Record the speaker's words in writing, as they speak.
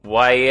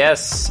Why,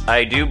 yes,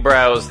 I do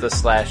browse the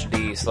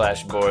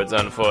 /d/boards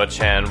on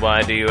 4chan.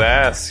 Why do you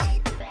ask?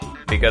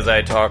 Because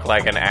I talk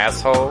like an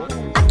asshole?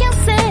 I can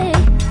say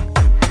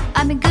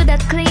I'm good at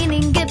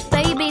cleaning it,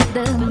 baby.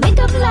 The meat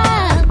of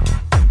love.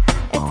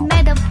 It's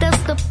made of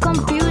dust of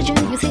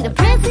confusion. You see, the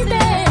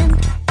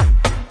president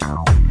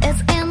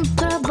is in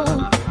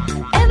trouble.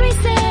 Every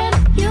cent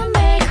you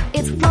make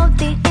is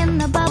floating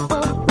in a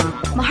bubble.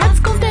 My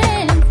heart's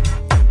content.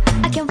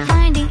 I can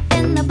find it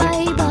in the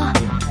Bible.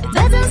 It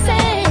doesn't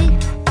say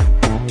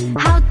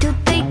how to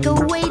take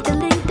away the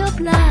link of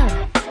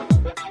love.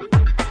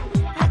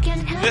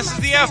 This is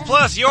the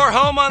F+, your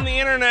home on the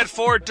internet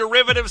for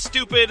derivative,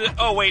 stupid,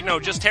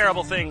 just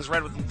terrible things,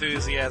 read with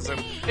enthusiasm.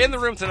 In the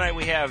room tonight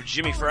we have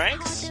Jimmy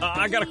Franks.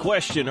 I got a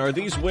question. Are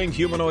these winged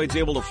humanoids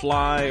able to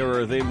fly,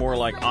 or are they more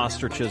like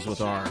ostriches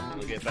with arms?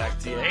 We'll get back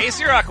to you.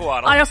 Ace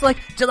Rockawaddle. I also like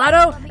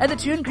gelato and the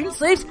tune Green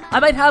Sleeves. I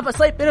might have a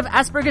slight bit of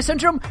Asperger's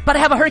syndrome, but I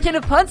have a hurricane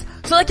of puns,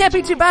 so that can't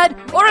be too bad.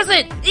 Or is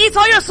it? Eat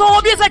all your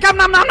soul music, nom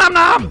nom nom nom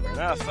nom! Fair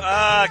enough.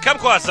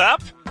 Kumquat's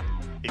up.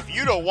 If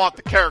you don't want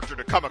the character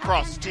to come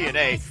across as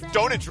TNA,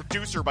 don't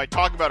introduce her by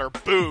talking about her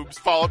boobs,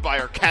 followed by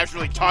her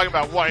casually talking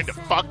about wanting to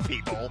fuck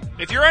people.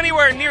 If you're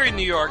anywhere near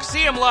New York, see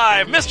him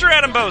live, Mr.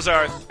 Adam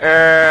Bozarth.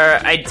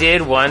 I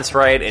did once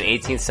write an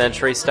 18th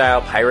century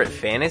style pirate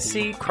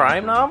fantasy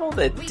crime novel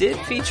that did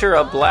feature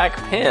a black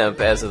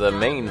pimp as the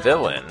main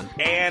villain.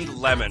 And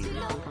Lemon.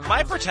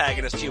 My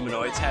protagonist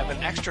humanoids have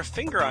an extra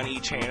finger on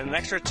each hand and an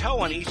extra toe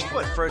on each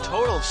foot for a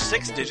total of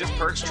 6 digits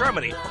per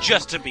extremity,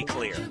 just to be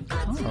clear.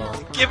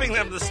 Oh. Giving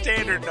them the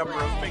standard number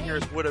of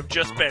fingers would have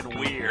just been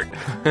weird.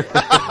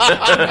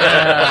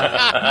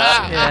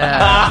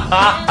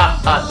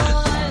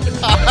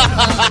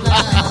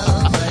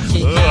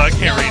 I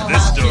can't read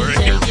this story.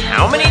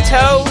 How many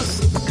toes?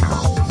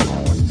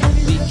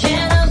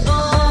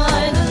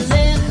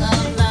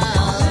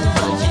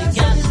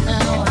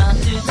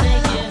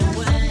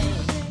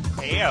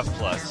 F+.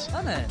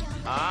 Lemon.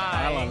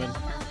 Hi, Lemon.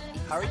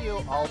 How are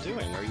you all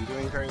doing? Are you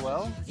doing very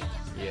well?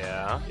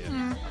 Yeah.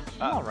 I'm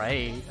all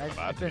right.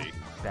 I've been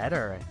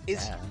better.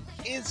 Is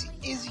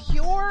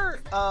your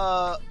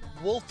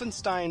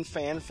Wolfenstein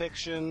fan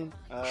fiction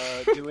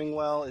doing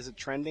well? Is it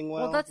trending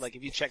well? Well, like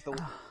if you check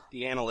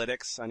the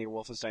analytics on your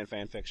Wolfenstein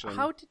fan fiction.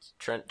 How did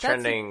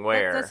trending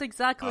where? That's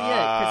exactly it.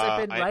 Because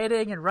I've been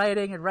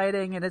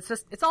writing, and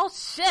it's all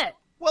shit.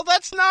 Well,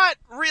 that's not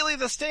really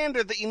the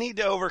standard that you need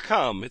to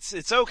overcome.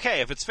 It's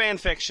okay if it's fan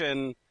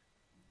fiction,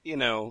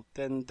 then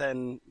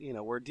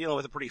we're dealing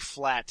with a pretty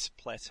flat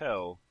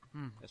plateau,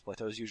 as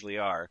plateaus usually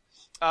are.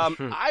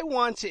 I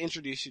want to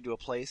introduce you to a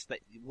place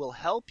that will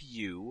help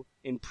you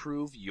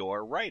improve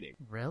your writing.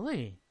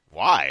 Really?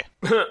 Why?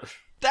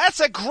 That's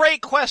a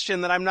great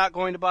question that I'm not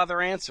going to bother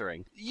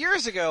answering.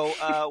 Years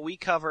ago, we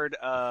covered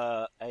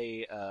a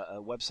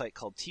website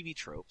called TV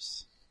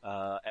Tropes,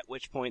 at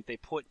which point they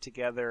put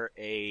together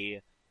a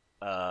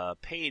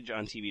page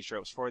on TV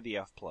Tropes for the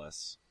F+,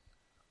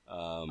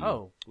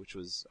 which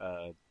was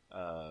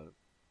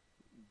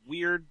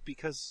weird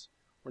because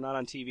we're not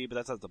on TV, but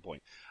that's not the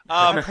point.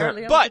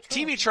 But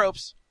TV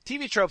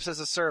Tropes as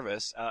a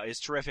service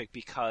is terrific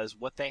because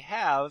what they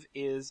have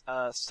is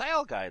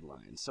style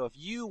guidelines. So if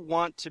you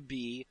want to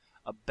be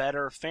a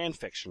better fan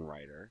fiction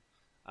writer,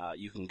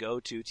 you can go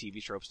to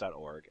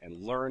tvtropes.org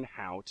and learn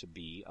how to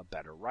be a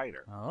better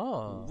writer.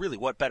 Oh. Really,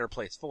 what better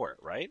place for it,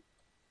 right?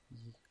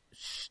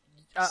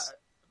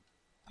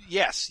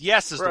 Yes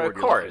is the word.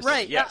 Of course.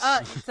 Right. Yes.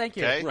 Thank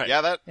you. Okay. Right.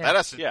 Yeah, that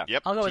has to, Yeah.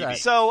 Yep. I'll go with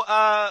TV.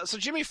 that. So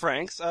Jimmy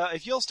Franks,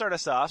 if you'll start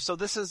us off. So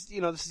this is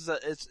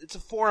it's a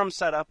forum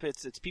setup.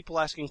 It's people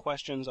asking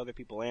questions, other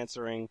people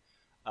answering.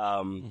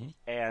 And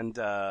Jimmy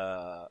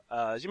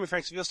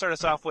Franks, if you'll start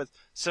us off with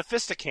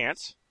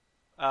Sophisticant,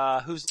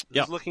 who's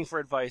looking for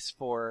advice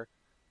for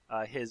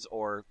his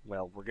or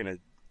if we're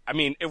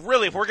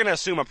gonna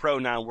assume a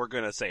pronoun, we're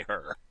gonna say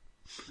her.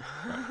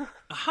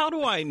 How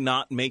do I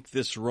not make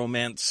this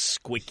romance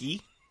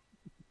squicky?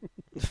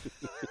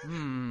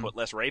 Put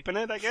less rape in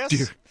it, I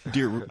guess.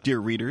 Dear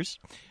readers,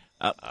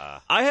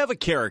 I have a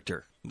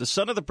character, the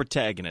son of the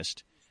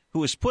protagonist,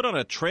 who is put on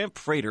a tramp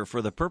freighter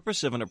for the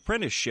purpose of an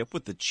apprenticeship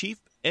with the chief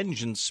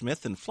engine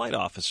smith and flight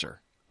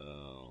officer.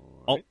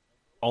 Right.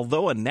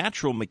 Although a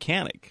natural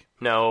mechanic,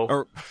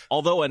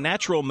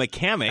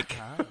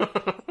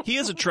 he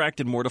is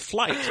attracted more to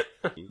flight.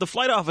 The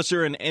flight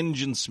officer and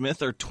engine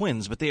smith are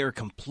twins, but they are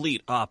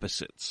complete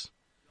opposites.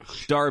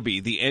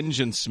 Darby, the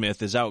engine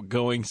smith, is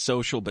outgoing,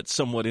 social, but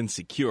somewhat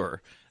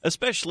insecure,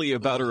 especially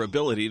about her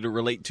ability to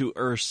relate to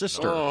her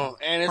sister,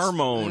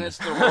 Harmone. And it's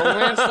the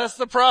romance that's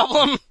the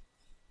problem?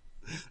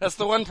 That's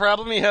the one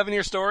problem you have in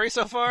your story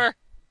so far?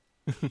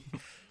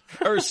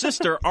 Her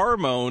sister,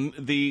 Armone,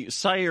 the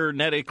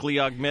cybernetically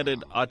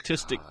augmented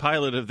autistic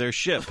pilot of their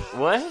ship.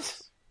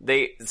 What?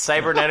 They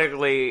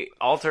cybernetically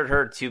altered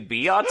her to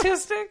be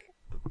autistic?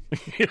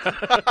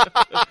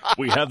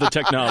 We have the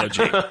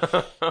technology.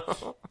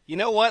 You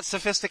know what,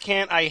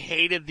 Sophisticant? I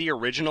hated the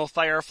original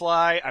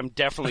Firefly. I'm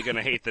definitely going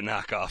to hate the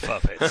knockoff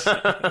of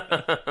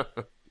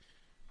it.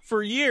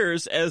 For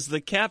years, as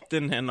the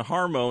captain and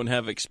Harmone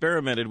have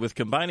experimented with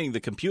combining the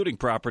computing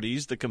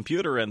properties, the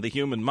computer, and the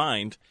human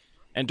mind,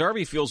 and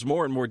Darby feels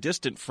more and more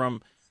distant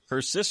from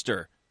her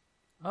sister.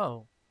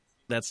 Oh.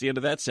 That's the end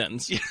of that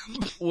sentence.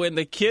 When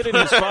the kid and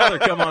his father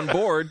come on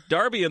board,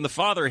 Darby and the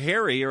father,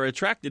 Harry, are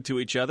attracted to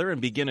each other and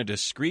begin a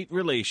discreet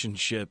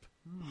relationship.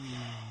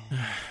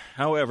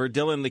 However,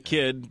 Dylan the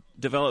kid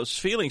develops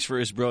feelings for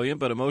his brilliant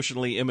but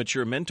emotionally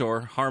immature mentor,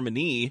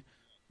 Harmony,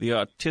 the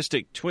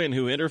autistic twin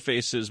who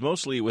interfaces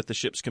mostly with the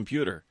ship's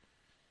computer.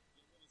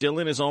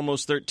 Dylan is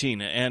almost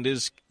 13 and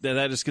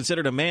that is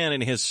considered a man in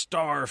his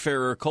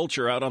starfarer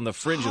culture out on the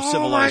fringe of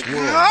civilized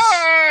worlds.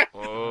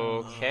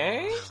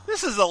 Okay.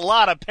 This is a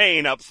lot of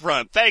pain up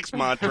front. Thanks,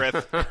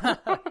 Montreth.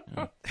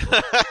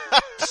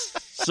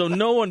 So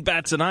no one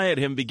bats an eye at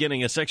him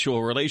beginning a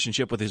sexual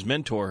relationship with his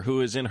mentor,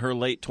 who is in her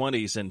late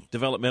 20s and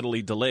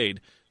developmentally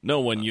delayed. No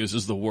one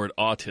uses the word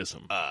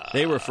autism.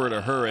 They refer to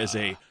her as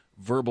a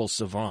verbal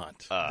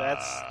savant.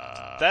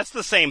 That's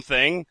the same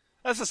thing.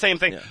 That's the same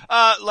thing.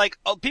 Yeah.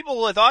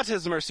 People with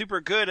autism are super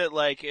good at,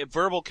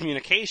 verbal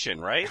communication,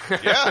 right?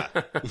 Yeah.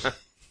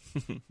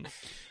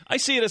 I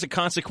see it as a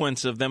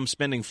consequence of them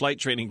spending flight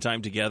training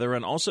time together,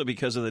 and also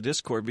because of the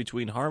discord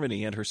between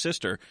Harmony and her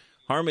sister,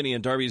 Harmony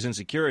and Darby's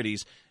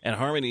insecurities, and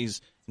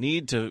Harmony's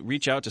need to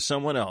reach out to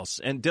someone else.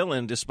 And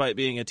Dylan, despite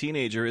being a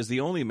teenager, is the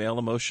only male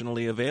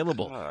emotionally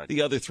available. God.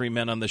 The other three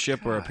men on the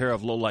ship are a pair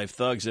of low-life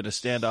thugs and a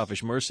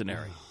standoffish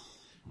mercenary.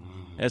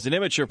 As an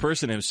immature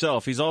person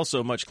himself, he's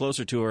also much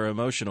closer to her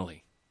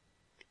emotionally.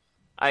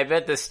 I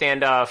bet the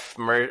standoffish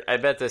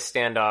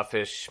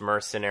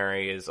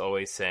mercenary is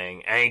always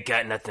saying, "I ain't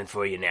got nothing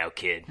for you now,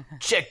 kid.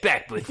 Check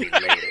back with me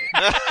later."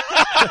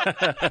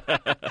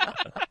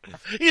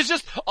 He's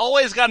just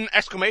always got an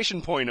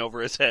exclamation point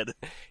over his head.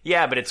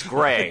 Yeah, but it's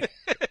gray.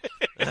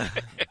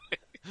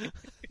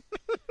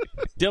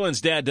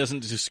 Dylan's dad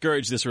doesn't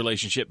discourage this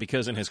relationship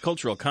because in his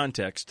cultural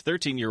context,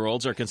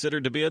 13-year-olds are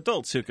considered to be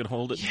adults who can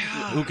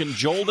who can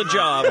jolt a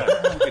job.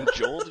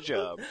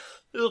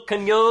 Who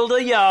can hold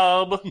a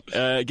job.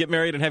 Get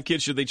married and have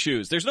kids should they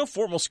choose. There's no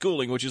formal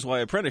schooling, which is why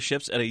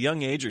apprenticeships at a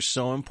young age are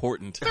so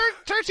important.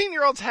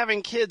 13-year-olds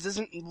having kids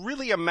isn't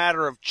really a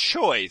matter of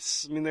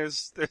choice. I mean,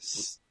 there's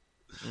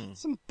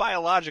some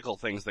biological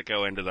things that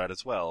go into that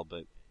as well,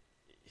 but...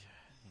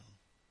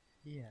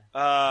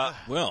 Yeah.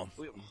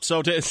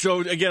 So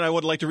again, I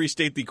would like to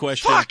restate the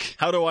question. Fuck!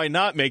 How do I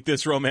not make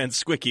this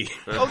romance squicky?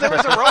 Oh, there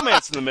was a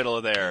romance in the middle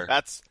of there.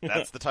 That's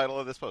the title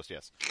of this post,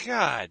 yes.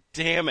 God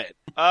damn it.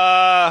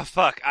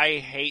 Fuck, I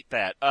hate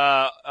that.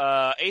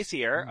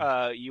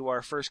 ACR, you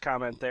are first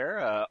comment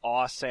there.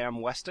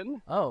 Sam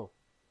Weston. Oh.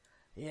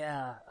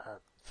 Yeah,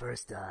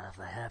 first off,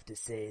 I have to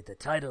say the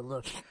title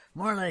looks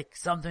more like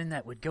something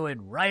that would go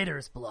in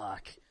writer's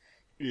block.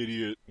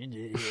 Idiot.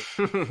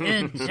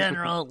 In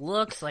general,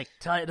 looks like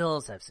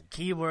titles have some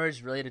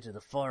keywords related to the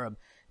forum.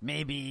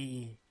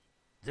 Maybe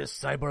this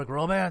cyborg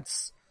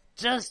romance?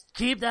 Just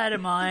keep that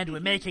in mind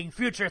when making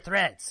future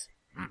threads.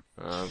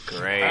 Oh,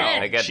 great.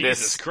 I got Jesus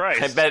this.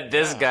 Christ. I bet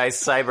this guy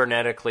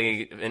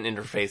cybernetically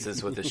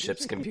interfaces with the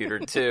ship's computer,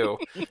 too.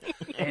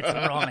 It's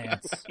a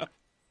romance.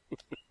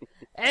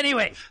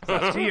 Anyway,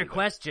 to your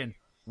question,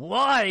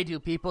 why do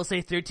people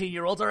say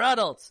 13-year-olds are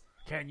adults?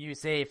 Can you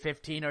say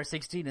 15 or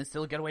 16 and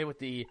still get away with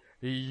the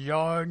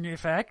young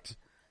effect?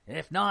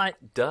 If not,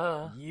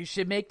 duh, you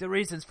should make the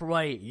reasons for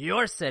why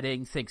your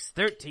setting thinks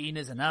 13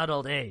 is an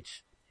adult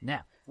age.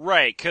 Now,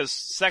 right, because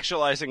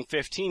sexualizing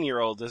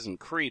 15-year-old isn't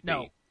creepy.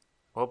 No.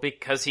 Well,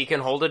 because he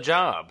can hold a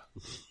job.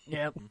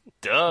 Yep.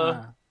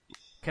 Duh.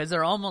 Because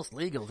they're almost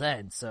legal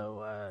then,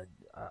 so,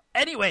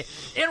 anyway,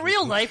 in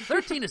real life,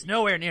 13 is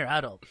nowhere near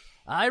adult.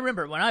 I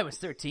remember when I was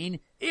 13,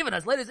 even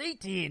as late as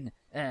 18,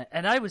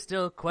 and I was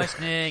still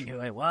questioning who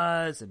I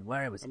was and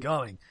where I was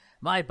going.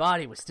 My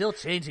body was still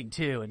changing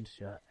too,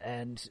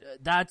 and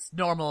that's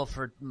normal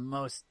for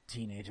most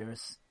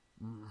teenagers.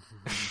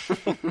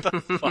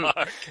 The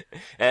fuck?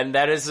 And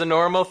that is a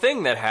normal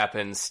thing that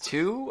happens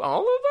to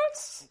all of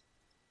us?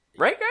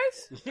 Right,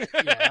 guys?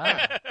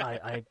 Yeah.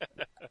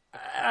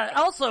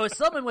 Also, as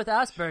someone with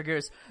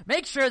Asperger's,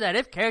 make sure that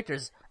if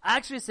characters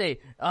actually say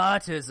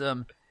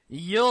autism,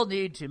 you'll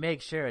need to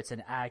make sure it's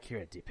an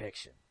accurate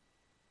depiction.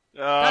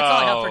 That's all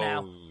I have for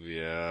now.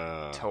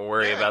 Yeah. Don't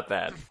worry about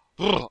that.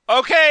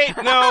 Okay,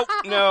 no.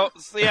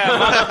 So,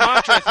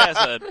 yeah,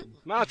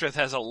 Montreth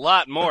has a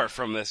lot more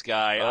from this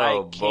guy. Oh, I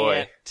can't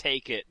boy.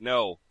 take it.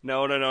 No.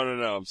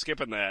 I'm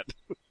skipping that.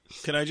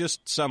 Can I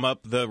just sum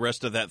up the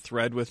rest of that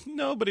thread with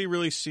nobody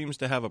really seems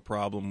to have a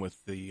problem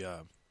with the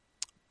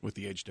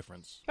age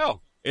difference.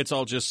 Oh. It's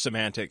all just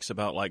semantics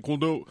about like,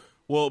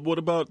 what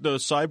about the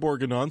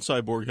cyborg and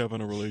non-cyborg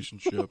having a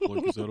relationship?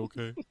 Like, is that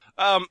okay?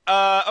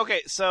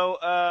 Okay, so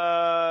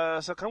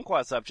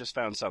Kumquat's up just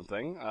found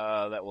something,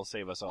 that will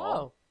save us all.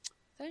 Oh,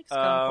 thanks,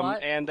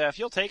 Kumquat. And if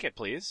you'll take it,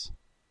 please.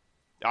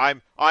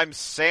 I'm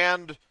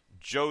Sand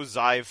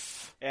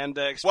Joseph. And,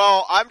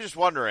 Well, I'm just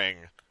wondering,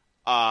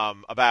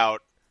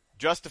 about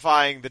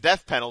justifying the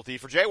death penalty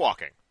for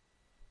jaywalking.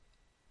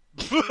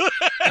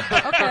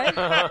 Okay.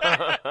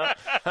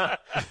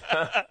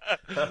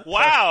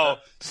 Wow.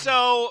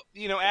 So,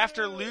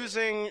 after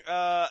losing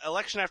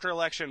election after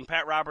election,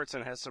 Pat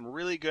Robertson has some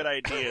really good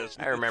ideas.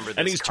 I remember this.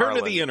 And he's turned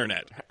to the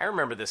internet. I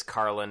remember this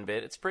Carlin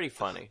bit. It's pretty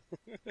funny.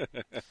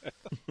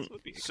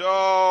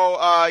 So,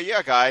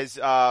 guys,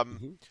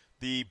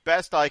 the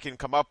best I can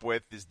come up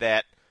with is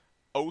that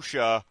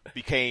OSHA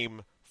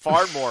became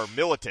far more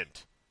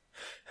militant.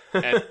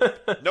 And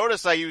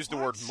notice I used the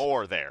word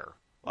more there.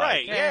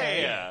 Right,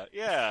 yeah.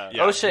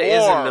 OSHA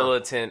is a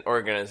militant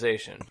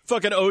organization.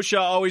 Fucking OSHA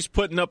always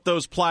putting up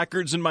those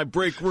placards in my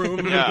break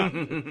room. Yeah.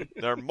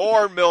 They're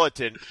more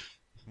militant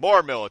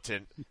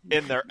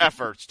in their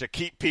efforts to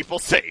keep people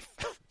safe.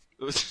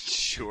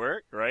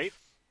 Sure, right?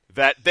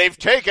 That they've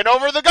taken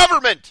over the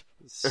government.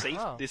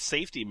 The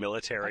safety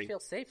military. I feel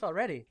safe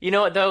already. You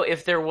know what, though?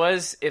 If there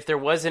was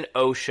an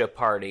OSHA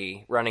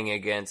party running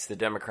against the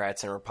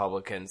Democrats and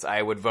Republicans,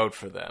 I would vote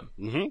for them.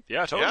 Mm-hmm.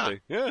 Yeah,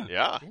 totally.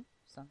 Yeah.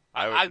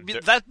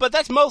 But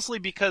that's mostly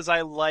because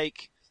I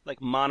like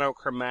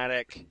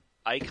monochromatic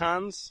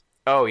icons.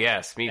 Oh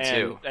yes, me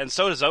too. And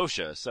so does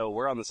OSHA. So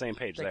we're on the same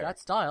page They there. got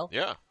style.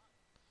 Yeah.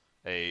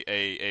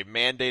 A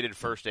mandated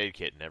first aid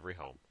kit in every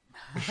home.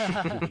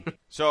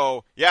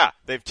 So, yeah,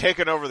 they've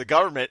taken over the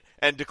government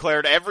and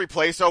declared every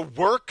place a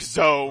work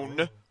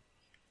zone.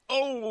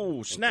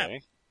 Oh, snap.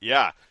 Okay.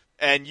 Yeah,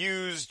 and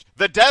used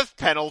the death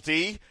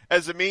penalty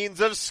as a means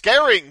of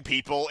scaring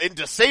people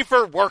into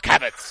safer work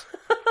habits.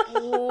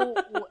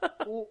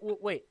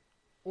 Wait.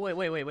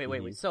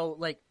 So,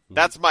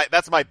 That's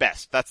my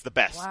best. That's the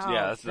best. wow,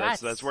 Yeah,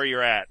 that's where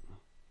you're at.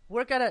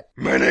 we're gonna.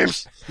 My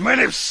name's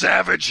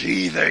Savage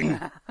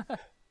Heathen.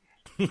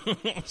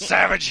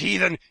 Savage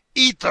Heathen,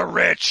 eat the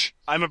rich.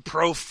 I'm a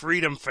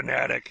pro-freedom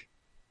fanatic.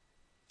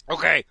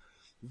 Okay,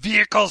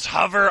 vehicles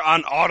hover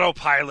on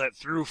autopilot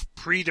through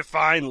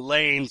predefined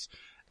lanes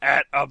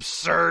at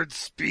absurd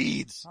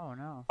speeds. Oh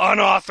no.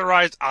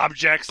 Unauthorized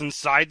objects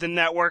inside the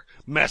network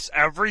mess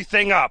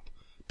everything up,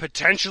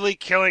 potentially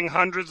killing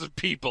hundreds of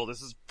people.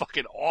 This is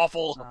fucking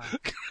awful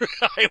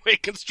highway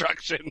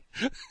construction.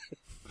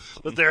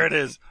 But there it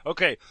is.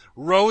 Okay,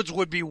 roads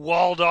would be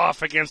walled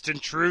off against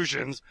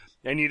intrusions,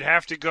 and you'd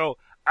have to go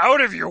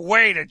out of your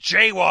way to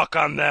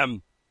jaywalk on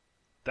them.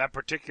 That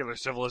particular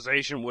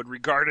civilization would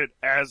regard it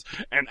as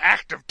an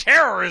act of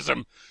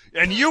terrorism,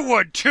 and you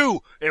would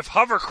too if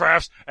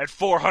hovercrafts at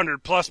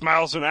 400 plus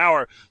miles an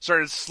hour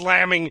started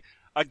slamming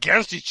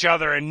against each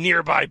other in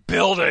nearby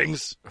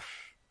buildings.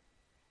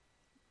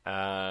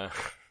 Yeah.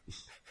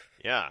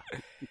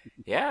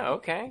 Yeah,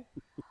 okay.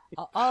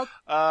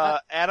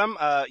 Adam,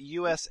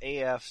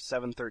 USAF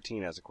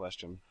 713 has a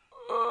question.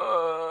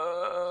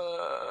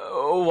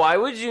 Why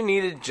would you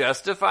need to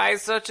justify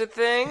such a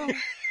thing?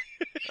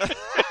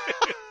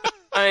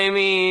 I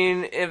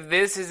mean, if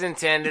this is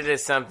intended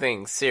as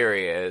something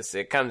serious,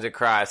 it comes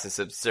across as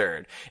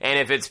absurd. And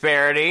if it's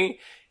parody,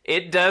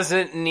 it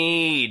doesn't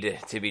need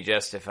to be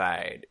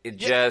justified. It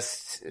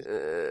just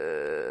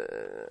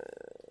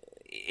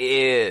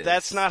is.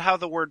 That's not how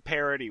the word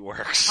parody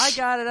works. I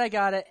got it.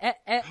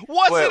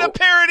 What's it a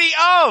parody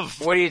of?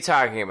 What are you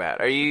talking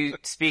about? Are you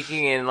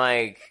speaking in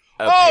like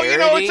a parody?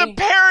 parody? It's a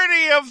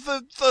parody of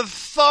the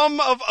thumb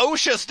of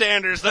OSHA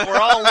standards that we're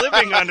all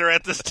living under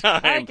at this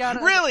time. I got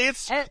it. Really,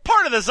 it's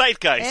part of the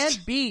zeitgeist.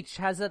 And Beach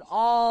has it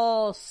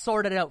all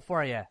sorted out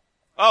for you.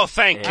 Oh,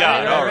 thank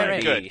God. All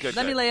right, Right. good.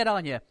 Let me lay it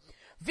on you.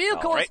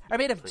 Vehicles right. are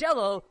made of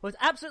Jell-O with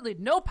absolutely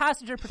no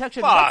passenger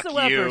protection Fuck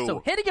whatsoever, you.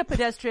 so hitting a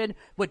pedestrian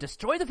would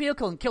destroy the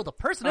vehicle and kill the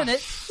person in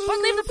it, but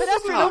leave the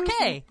pedestrian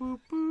okay.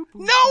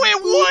 No,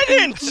 it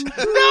wouldn't!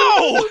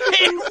 No,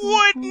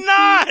 it would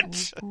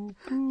not!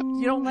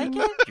 You don't like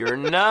it? You're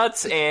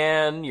nuts,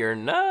 and you're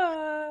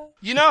nuts.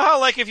 You know how,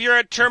 like, if you're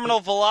at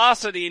terminal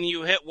velocity and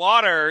you hit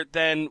water,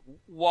 then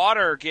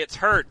water gets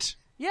hurt.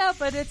 Yeah,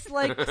 but it's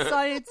like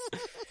science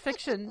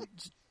fiction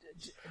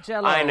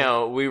Jell-O. I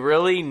know. We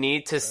really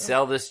need to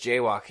sell this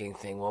jaywalking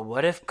thing. Well,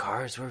 what if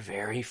cars were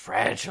very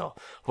fragile?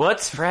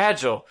 What's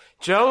fragile?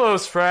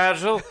 Jell-O's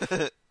fragile.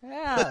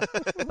 Yeah,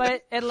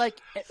 but it like...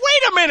 Wait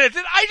a minute!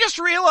 I just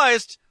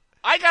realized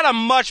I got a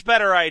much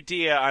better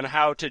idea on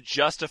how to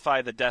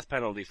justify the death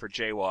penalty for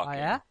jaywalking.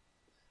 Oh,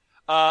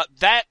 yeah?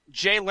 That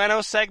Jay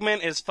Leno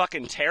segment is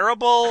fucking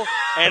terrible,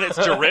 and it's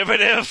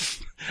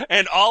derivative,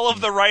 and all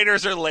of the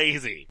writers are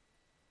lazy.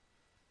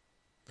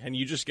 And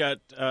you just got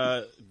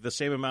the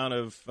same amount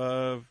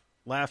of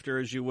laughter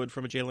as you would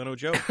from a Jay Leno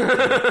joke.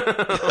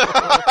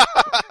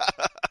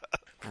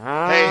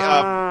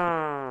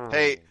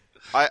 Hey,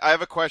 I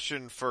have a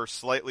question for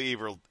Slightly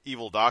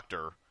Evil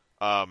Doctor.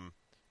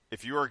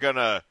 If you were going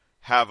to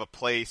have a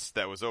place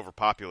that was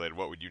overpopulated,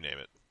 what would you name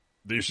it?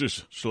 This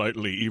is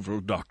Slightly Evil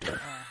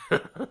Doctor.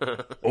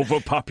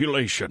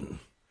 Overpopulation.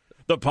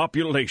 The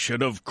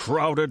population of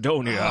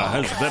Crowdadonia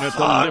has been at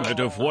the limit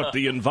of what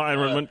the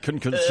environment can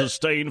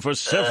sustain for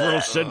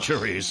several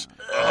centuries,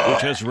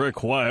 which has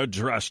required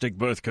drastic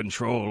birth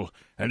control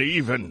and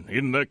even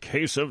in the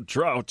case of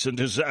droughts and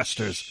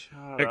disasters,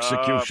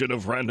 execution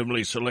of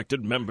randomly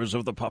selected members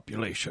of the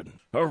population.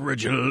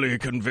 Originally,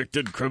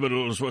 convicted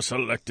criminals were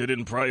selected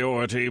in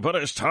priority, but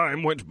as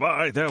time went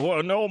by, there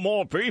were no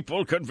more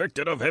people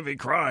convicted of heavy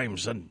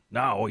crimes, and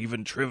now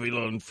even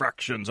trivial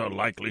infractions are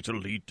likely to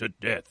lead to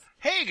death.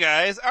 Hey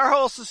guys, our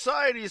whole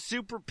society is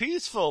super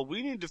peaceful.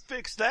 We need to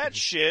fix that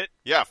shit.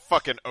 Yeah,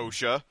 fucking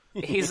OSHA.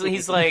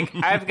 He's like,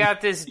 I've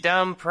got this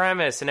dumb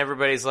premise, and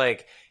everybody's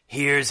like,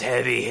 here's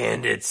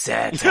heavy-handed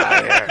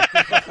satire.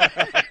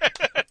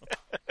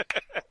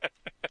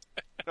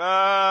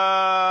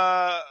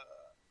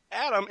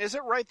 Adam, is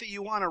it right that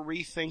you want to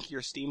rethink your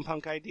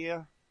steampunk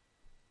idea?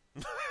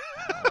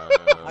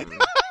 I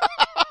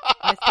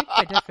think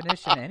by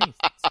definition, any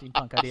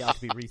steampunk idea ought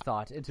to be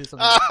rethought into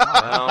something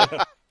that's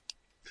not.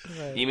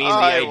 You mean the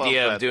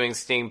idea of doing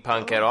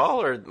steampunk at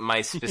all, or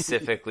my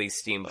specifically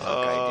steampunk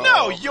idea?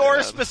 No,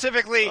 you're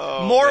specifically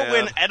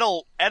Morwen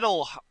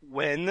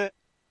Edelwyn.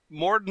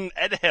 Morden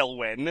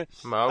Edelwyn.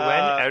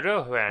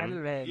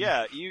 Edelwyn.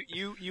 Yeah,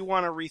 you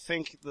want to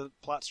rethink the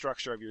plot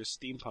structure of your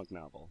steampunk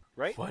novel,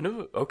 right?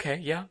 Okay,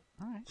 yeah.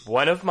 All right.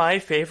 One of my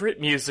favorite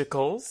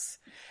musicals,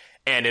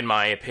 and in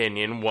my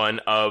opinion, one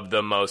of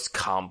the most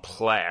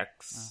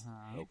complex,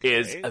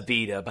 is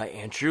Evita by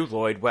Andrew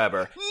Lloyd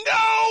Webber.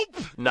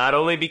 Nope! Not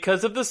only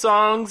because of the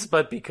songs,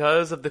 but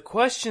because of the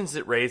questions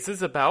it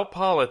raises about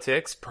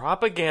politics,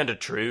 propaganda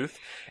truth,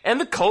 and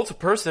the cult of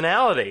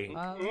personality.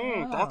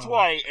 That's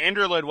why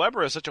Andrew Lloyd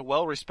Webber is such a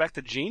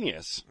well-respected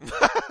genius.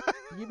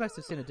 You must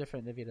have seen a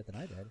different Evita than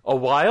I did. A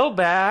while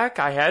back,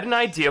 I had an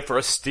idea for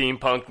a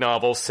steampunk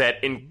novel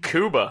set in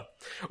Cuba,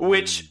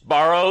 which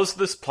borrows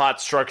this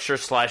plot structure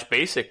 /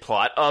 basic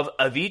plot of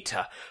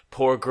Evita.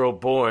 Poor girl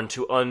born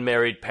to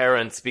unmarried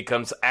parents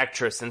becomes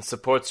actress and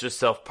supports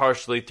herself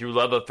partially through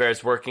love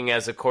affairs working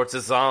as a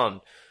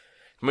courtesan.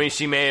 When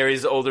she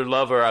marries older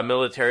lover, a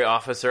military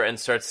officer, and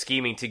starts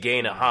scheming to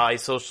gain a high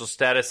social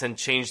status and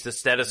change the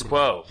status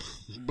quo.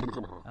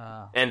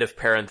 End of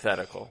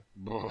parenthetical.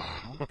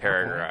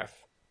 Paragraph.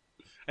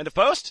 End of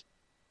post?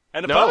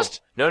 End of post?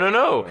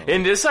 No.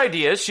 In this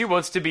idea, she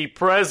wants to be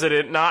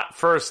president, not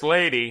first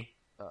lady.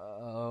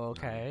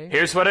 Okay.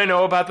 Here's what I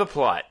know about the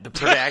plot. The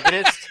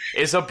protagonist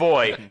is a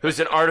boy who's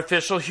an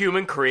artificial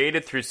human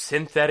created through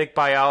synthetic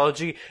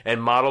biology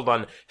and modeled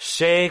on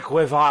Che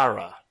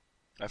Guevara.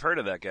 I've heard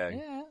of that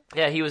guy.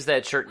 Yeah, he was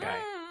that shirt guy.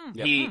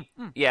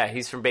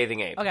 He's from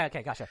Bathing Ape.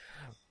 Okay, gotcha.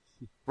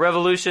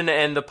 Revolution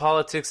and the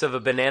politics of a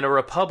banana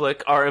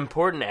republic are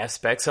important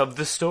aspects of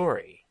the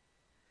story.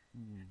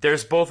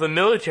 There's both a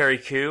military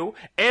coup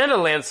and a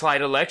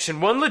landslide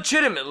election, one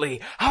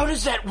legitimately. How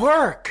does that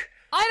work?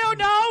 I don't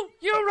know!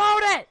 You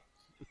wrote it!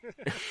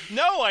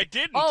 No, I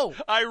didn't. Oh.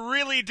 I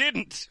really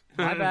didn't.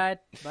 My bad.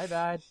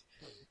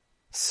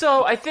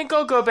 So, I think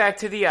I'll go back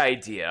to the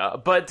idea,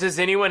 but does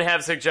anyone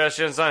have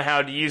suggestions on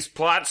how to use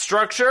plot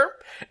structure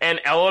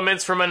and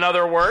elements from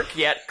another work,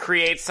 yet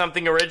create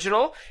something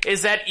original?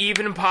 Is that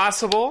even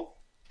possible?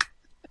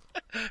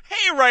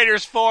 Hey,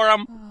 Writers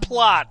Forum,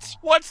 plots.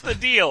 What's the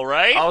deal,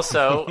 right?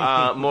 Also,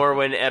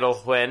 Morwen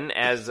Edelwyn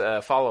as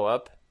a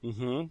follow-up.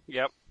 Mm-hmm,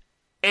 yep.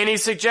 Any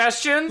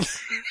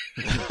suggestions?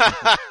 She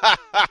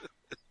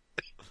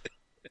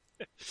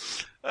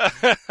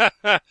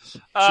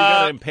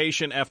got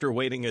impatient after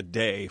waiting a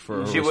day for a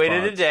response. She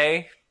waited a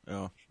day.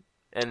 Oh.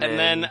 And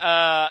then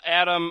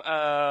Adam,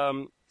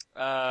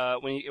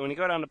 when you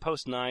go down to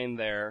post 9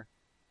 there,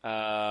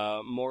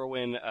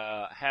 Morwen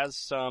has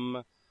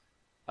some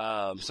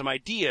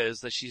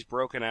ideas that she's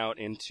broken out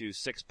into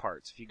 6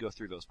 parts. If you go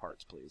through those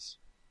parts, please.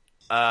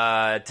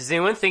 Does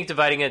anyone think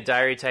dividing a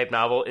diary-type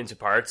novel into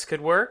parts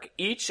could work?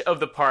 Each of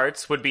the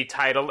parts would be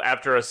titled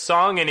after a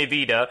song in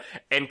Evita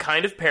and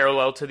kind of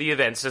parallel to the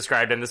events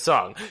described in the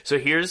song. So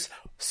here's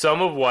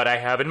some of what I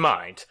have in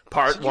mind.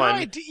 Part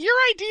 1. Your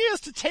idea is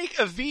to take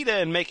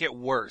Evita and make it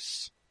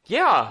worse.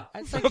 Yeah.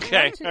 Like,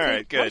 okay, all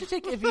right, good. Why don't you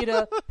take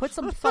Evita, put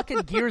some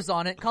fucking gears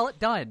on it, call it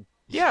done?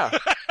 Yeah.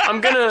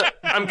 I'm gonna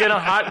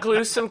hot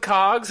glue some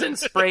cogs and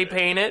spray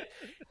paint it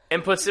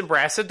and put some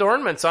brass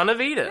adornments on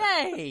Evita.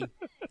 Hey!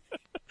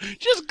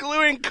 Just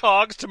gluing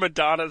cogs to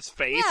Madonna's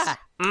face? Yeah.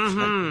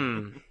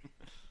 Mm-hmm.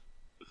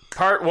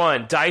 Part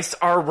 1. Dice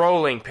are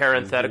rolling.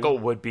 Parenthetical.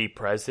 Would-be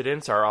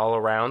presidents are all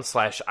around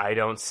 / I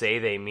don't say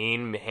they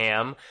mean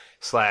ham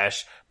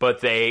 /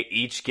 but they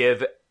each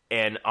give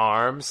an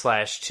arm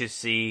 / to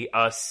see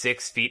us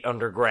 6 feet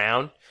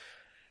underground.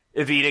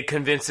 Evita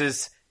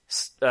convinces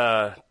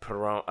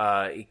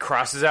Perón, he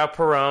crosses out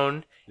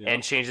Perón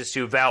and changes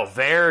to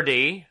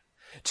Valverde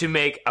to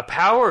make a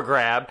power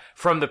grab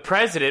from the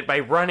president by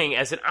running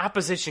as an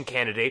opposition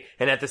candidate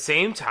and at the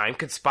same time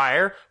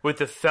conspire with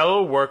the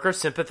fellow worker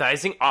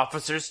sympathizing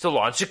officers to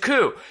launch a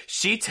coup.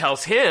 She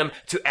tells him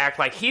to act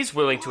like he's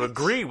willing to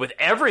agree with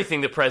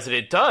everything the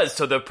president does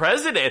so the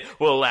president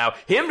will allow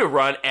him to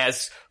run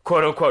as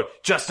quote-unquote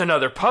just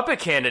another puppet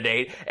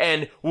candidate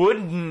and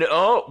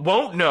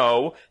won't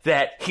know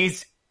that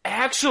he's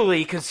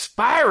actually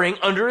conspiring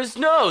under his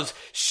nose.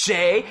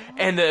 Shay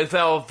and the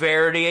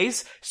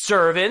Valverde's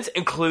servants,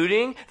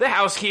 including the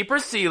housekeeper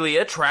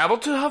Celia, travel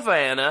to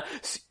Havana.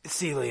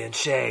 Celia and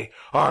Shay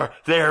are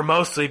there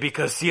mostly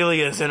because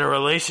Celia is in a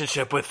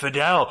relationship with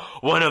Fidel,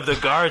 one of the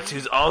guards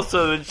who's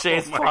also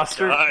Shay's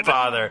foster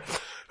father,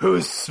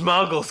 who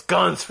smuggles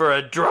guns for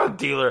a drug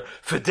dealer.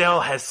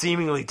 Fidel has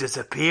seemingly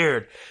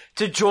disappeared.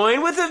 To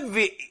join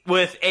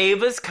with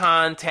Ava's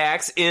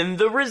contacts in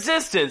the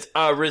Resistance,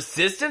 a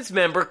Resistance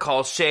member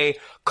called Shay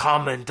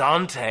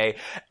Commandante,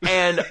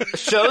 and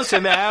shows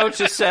him how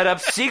to set up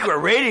secret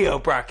radio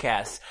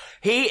broadcasts.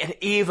 He and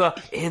Eva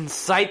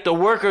incite the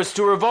workers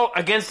to revolt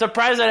against the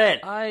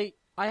president. I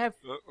have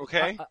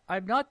Okay.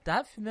 I'm not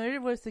that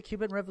familiar with the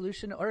Cuban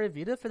Revolution or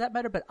Evita for that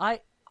matter, but I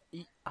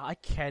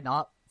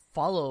cannot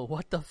follow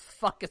what the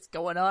fuck is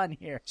going on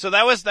here. So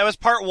that was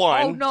part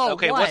one. Oh no!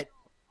 Okay. What?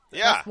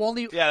 Yeah. That's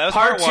only Yeah, that was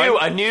Part two,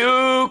 one. a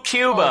new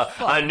Cuba, Oh,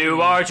 fuck a new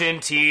me.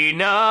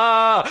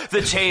 Argentina,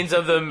 the chains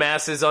of the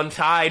masses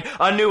untied,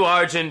 a new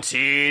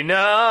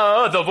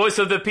Argentina, the voice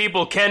of the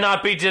people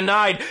cannot be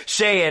denied.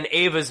 Shay and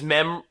Ava's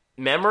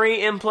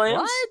memory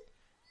implants, what?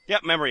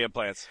 Yep, memory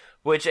implants.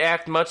 which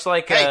act much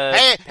like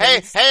Hey,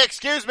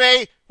 excuse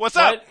me. What's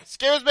What? up?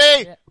 Excuse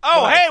me. Yeah.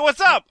 Oh, hey, what's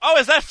up? Oh,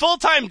 is that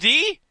full-time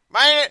D?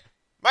 My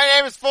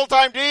name is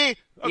Full-Time D.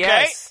 Okay.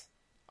 Yes.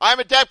 I'm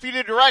a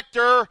deputy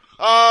director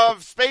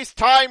of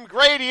Space-Time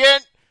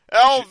Gradient,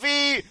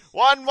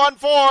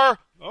 LV-114.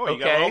 Oh, you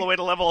got Okay. all the way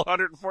to level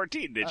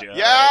 114, did you?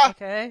 Yeah.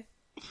 Okay.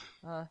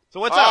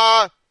 So what's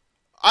up?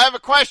 I have a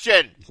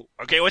question.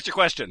 Okay, what's your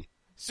question?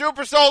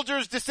 Super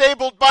Soldiers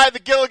disabled by the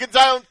Gilligan's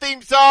Island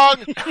theme song.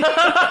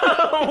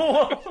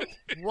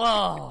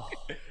 Whoa.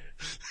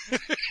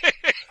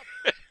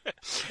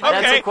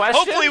 Okay, a question?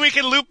 hopefully we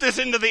can loop this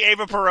into the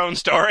Ava Perón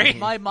story.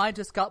 My mind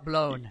just got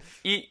blown.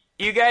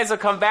 You guys will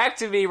come back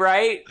to me,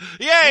 right?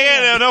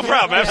 Yeah, no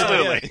problem,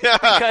 absolutely.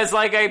 Because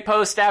like I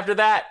post after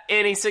that,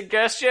 any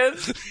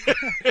suggestions?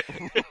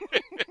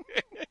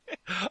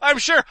 I'm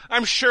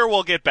sure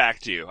we'll get back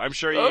to you. I'm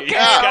sure you Okay,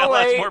 got I'll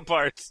lots wait. more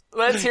parts.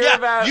 Let's hear Yeah,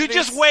 about you these-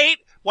 just wait.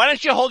 Why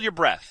don't you hold your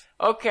breath?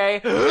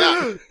 Okay.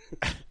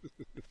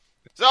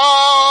 So,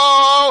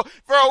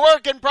 for a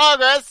work in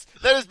progress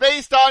that is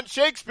based on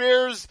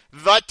Shakespeare's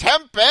The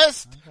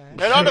Tempest,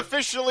 and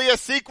unofficially a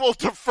sequel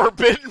to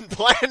Forbidden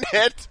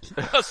Planet,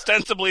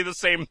 Ostensibly the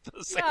same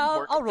Yeah,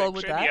 work I'll of roll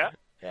with fiction,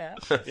 that. Yeah.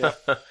 Yeah.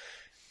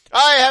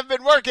 I have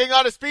been working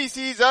on a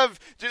species of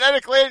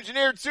genetically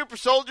engineered super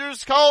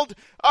soldiers called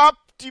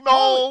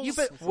Optimals. You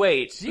bet-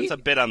 Wait. It's a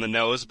bit on the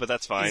nose, but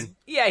that's fine.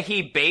 Yeah,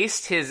 he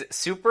based his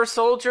super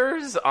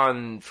soldiers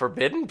on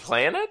Forbidden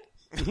Planet?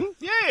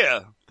 Yeah.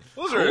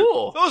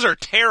 Cool. Those are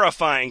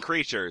terrifying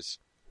creatures.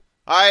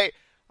 I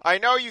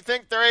know you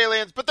think they're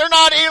aliens, but they're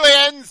not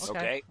aliens!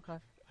 Okay.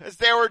 As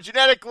they were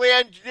genetically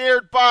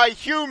engineered by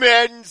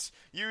humans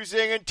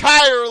using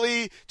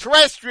entirely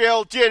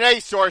terrestrial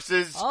DNA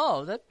sources.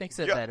 Oh, that makes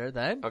it Yeah. better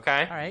then.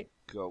 Okay. All right.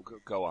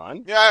 Go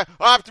on. Yeah,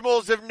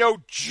 Optimals have no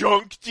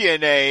junk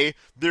DNA.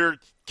 Their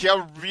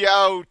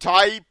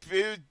karyotype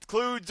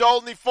includes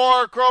only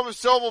 4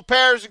 chromosomal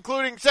pairs,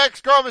 including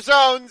sex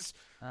chromosomes.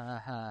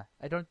 I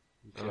don't.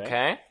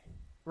 Okay.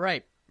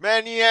 Right.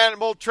 Many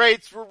animal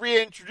traits were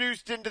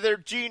reintroduced into their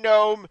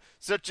genome,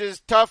 such as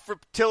tough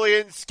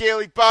reptilian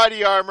scaly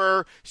body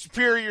armor,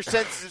 superior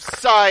senses of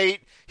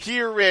sight,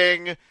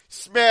 hearing,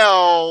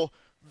 smell,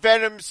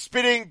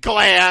 venom-spitting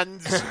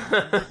glands,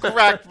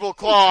 retractable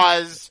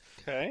claws.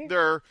 Okay.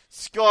 Their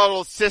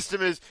skeletal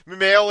system is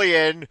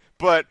mammalian,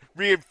 but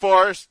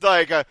reinforced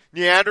like a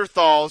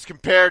Neanderthal's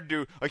compared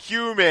to a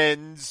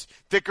human's.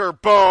 Thicker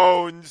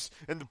bones,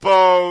 and the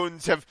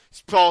bones have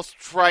small,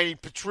 tiny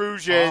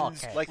protrusions. Oh,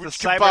 okay. Like the which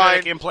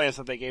cybernetic implants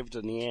that they gave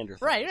to Neanderthals.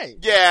 Right.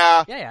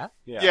 Yeah.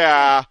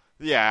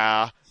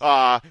 Yeah.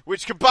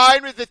 Which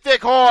combined with the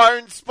thick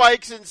horns,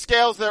 spikes, and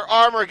scales of their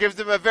armor gives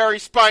them a very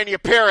spiny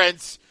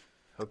appearance.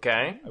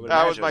 Okay. I would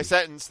That was imagine. my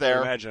sentence I would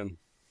there. imagine.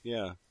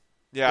 Yeah.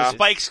 The Yeah.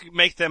 spikes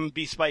make them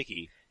be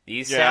spiky.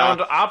 These Yeah.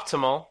 sound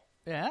optimal.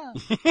 Yeah.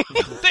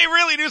 They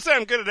really do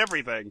sound good at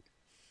everything.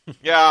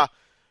 Yeah.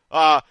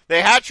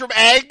 They hatch from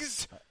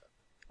eggs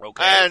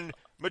Okay. and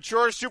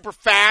mature super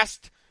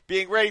fast,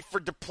 being ready for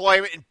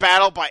deployment in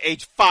battle by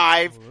age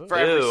 5 for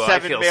every Ew, I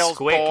 7 feel males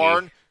squicky.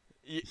 born.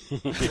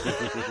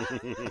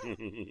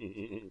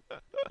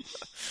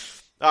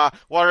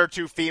 One or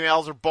two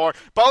females are born.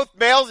 Both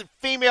males and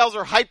females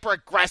are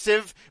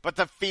hyper-aggressive, but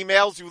the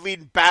females who lead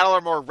in battle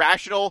are more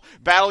rational.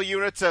 Battle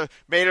units are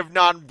made of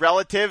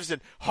non-relatives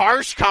and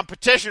harsh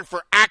competition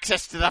for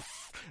access to the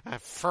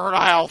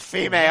fertile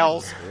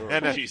females.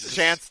 And a Jesus.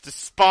 chance to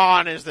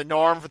spawn is the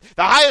norm.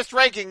 The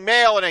highest-ranking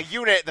male in a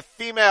unit, the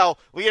female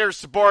leader's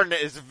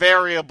subordinate, is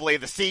variably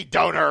the seed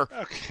donor.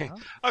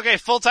 Okay,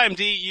 full-time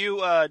D, you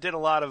did a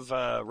lot of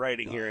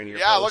writing here in your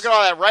Yeah, post. look at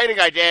all that writing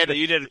I did.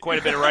 You did quite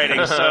a bit of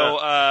writing.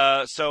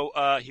 So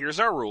here's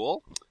our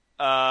rule.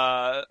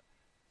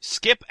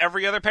 Skip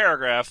every other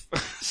paragraph,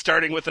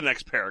 starting with the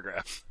next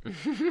paragraph.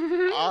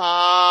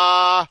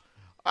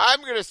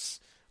 I'm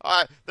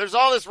there's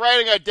all this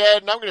writing I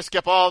did, and I'm going to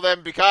skip all of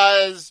them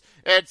because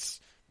it's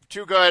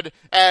too good.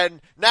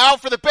 And now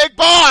for the big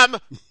bomb!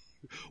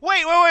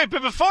 Wait,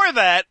 but before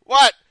that,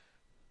 What?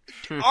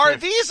 are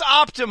these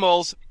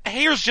optimals?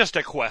 Here's just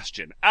a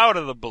question, out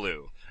of the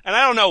blue. And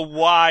I don't know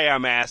why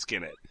I'm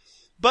asking it.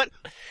 But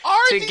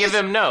To give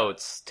him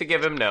notes.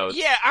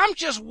 Yeah, I'm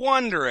just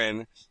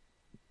wondering,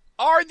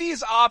 are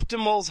these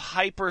optimals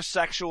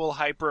hypersexual,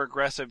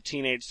 hyper-aggressive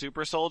teenage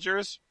super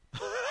soldiers?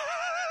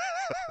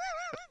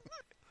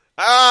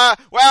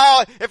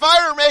 Well, if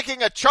I were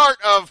making a chart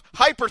of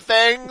hyper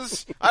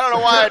things, I don't know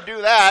why I'd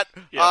do that.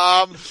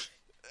 Yeah.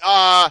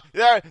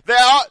 They're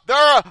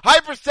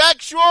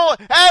hypersexual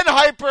and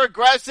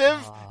hyper-aggressive.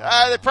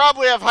 They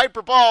probably have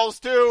hyper balls,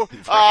 too.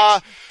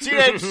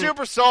 Teenage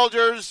super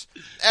soldiers,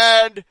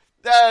 and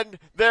then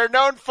they're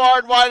known far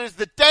and wide as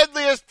the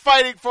deadliest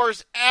fighting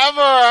force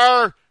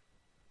ever.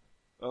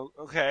 Oh,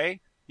 okay.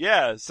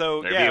 Yeah,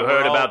 so... Have you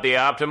heard about the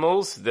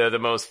Optimals? They're the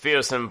most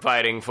fearsome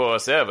fighting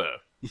force ever.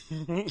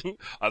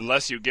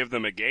 Unless you give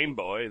them a Game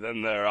Boy,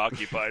 then they're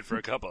occupied for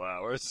a couple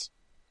hours.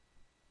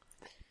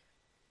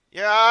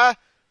 Yeah.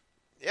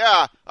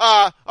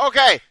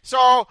 Okay, so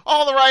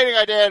all the writing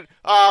I did,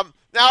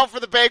 now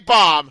for the big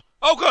bomb.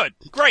 Oh, good.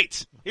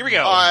 Great. Here we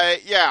go.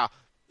 Yeah.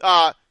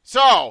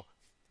 So,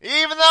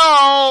 even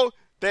though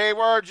they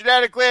were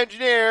genetically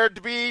engineered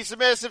to be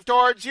submissive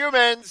towards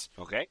humans,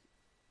 Okay.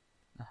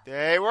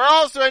 they were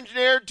also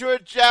engineered to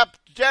adapt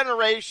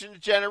generation to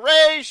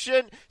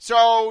generation,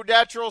 so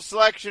natural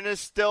selection is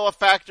still a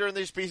factor in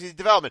these species'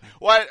 development.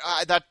 What?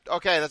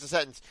 Okay, that's a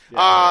sentence.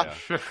 Yeah.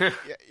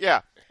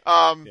 Yeah.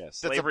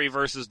 Slavery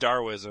versus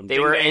Darwinism. They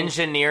were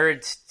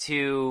engineered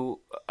to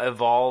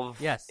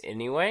evolve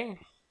anyway?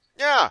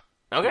 Yeah.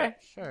 Okay.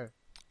 Sure.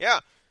 Yeah.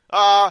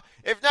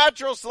 If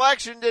natural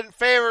selection didn't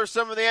favor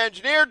some of the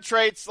engineered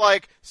traits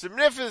like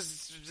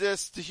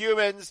submissiveness to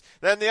humans,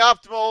 then the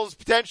optimals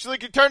potentially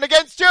could turn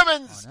against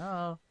humans. Oh,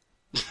 no.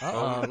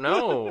 Oh,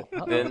 no.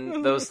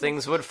 Then those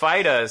things would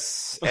fight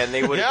us, and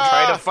they would Yeah.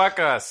 try to fuck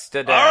us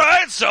to death. All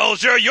right,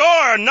 soldier,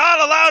 you're not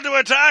allowed to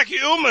attack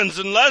humans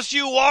unless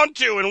you want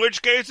to, in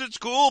which case it's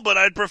cool, but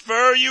I'd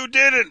prefer you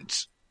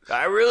didn't.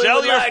 I really Tell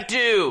would your- like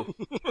to.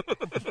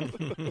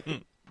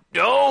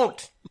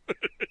 Don't.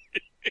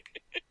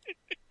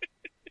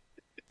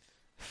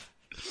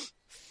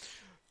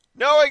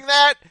 Knowing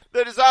that,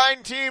 the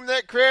design team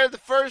that created the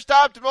first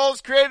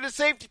Optimals created a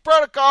safety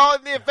protocol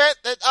in the event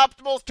that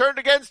Optimals turned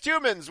against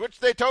humans, which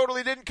they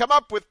totally didn't come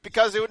up with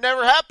because it would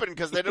never happen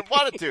because they didn't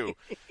want it to.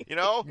 You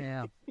know?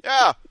 Yeah.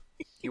 Yeah.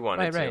 You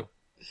wanted Right. to.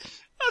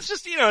 That's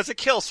just, it's a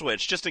kill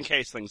switch, just in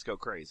case things go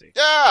crazy.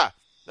 Yeah.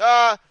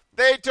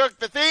 They took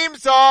the theme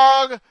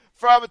song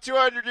from a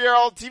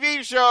 200-year-old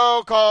TV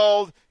show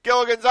called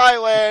Gilligan's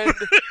Island.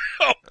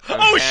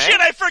 Oh, shit,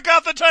 I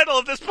forgot the title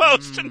of this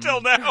post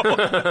until now.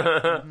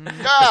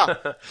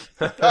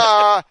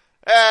 Yeah.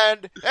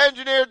 And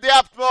engineered the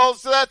Optimals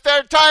so that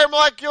their entire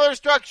molecular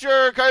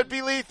structure could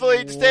be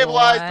lethally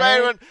destabilized by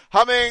anyone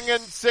humming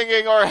and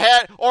singing or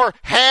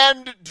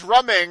hand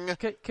drumming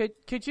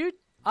Could you...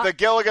 the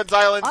Gilligan's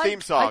Island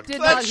theme song. I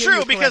did That's not hear true,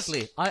 you because-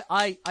 correctly.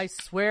 I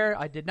swear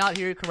I did not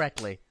hear you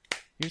correctly.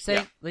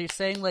 You're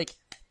saying like,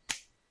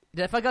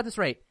 if I got this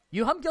right,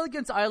 you hum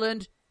Gilligan's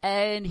Island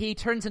and he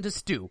turns into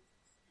stew.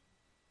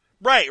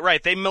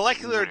 Right. They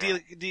molecular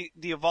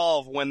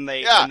de-evolve when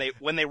they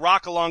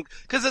rock along,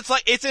 because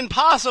it's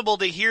impossible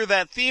to hear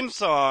that theme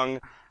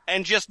song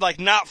and just like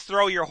not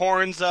throw your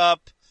horns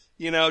up,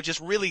 just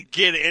really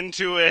get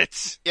into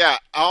it. Yeah.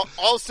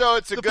 Also,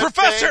 it's a The good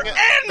professor thing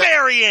and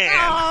Marianne.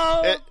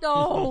 Oh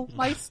no,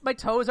 my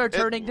toes are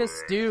turning to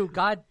stew.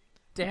 God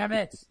damn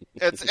it!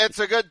 It's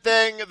a good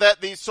thing that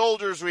these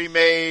soldiers we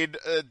made,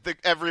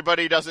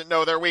 everybody doesn't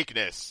know their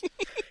weakness.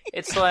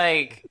 It's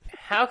like,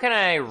 how can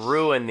I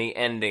ruin the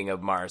ending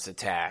of Mars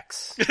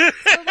Attacks? So,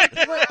 like,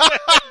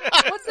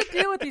 what's the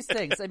deal with these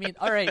things? I mean,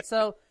 all right,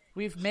 so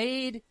we've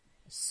made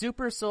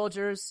super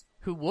soldiers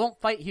who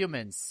won't fight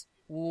humans.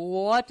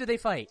 What do they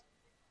fight?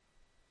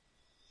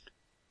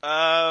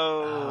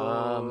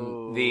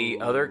 Oh. The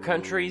other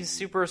countries'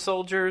 super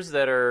soldiers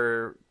that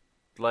are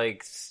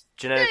like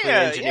genetically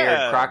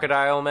engineered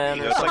crocodile men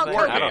or It's like something.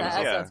 war I don't games,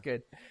 know. That sounds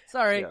good.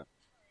 Sorry. Yeah.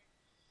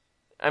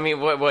 I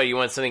mean, what? You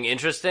want something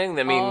interesting?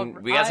 I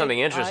mean, we got something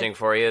interesting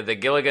for you. The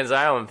Gilligan's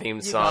Island theme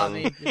You song, got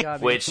me. You got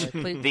me. which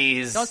Please.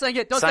 these Don't sing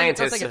it. Don't sing it.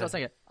 Don't scientists. sing it. Don't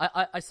sing it.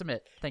 I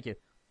submit. Thank you.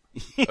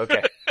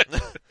 Okay,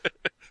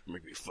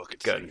 Make me fucking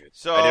good. sing it.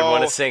 So I didn't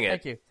want to sing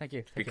Thank it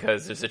you.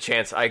 because there's a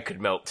chance I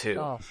could melt too.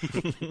 Oh,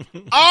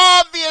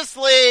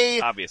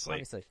 obviously,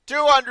 obviously.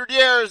 200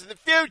 years in the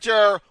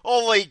future,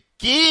 only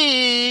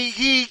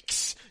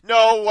geeks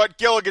know what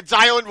Gilligan's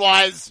Island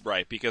was.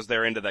 Right, because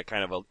they're into that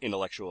kind of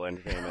intellectual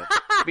entertainment.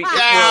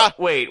 Yeah.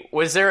 Wait,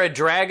 was there a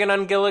dragon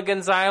on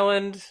Gilligan's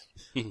Island?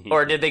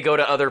 Or did they go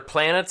to other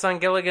planets on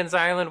Gilligan's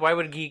Island? Why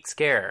would geeks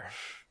care?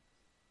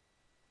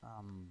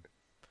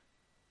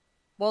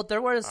 Well,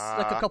 there was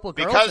like a couple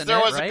girls Because in there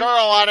it, was right? a girl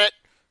on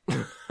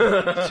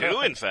it.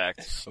 Two, in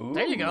fact.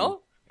 There you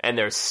go. And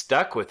they're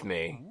stuck with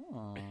me.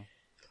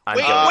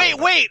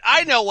 Wait!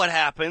 I know what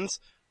happens.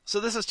 So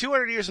this is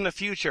 200 years in the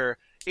future.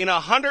 In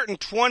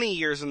 120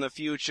 years in the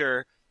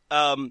future,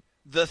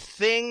 the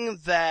thing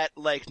that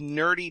like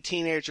nerdy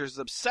teenagers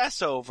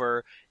obsess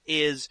over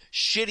is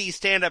shitty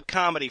stand-up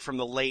comedy from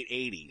the late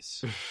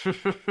 80s.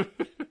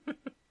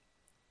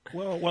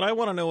 Well, what I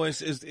want to know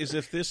is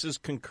if this is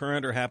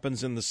concurrent or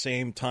happens in the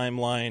same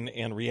timeline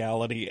and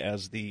reality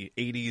as the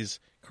 80s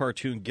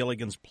cartoon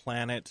Gilligan's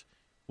Planet,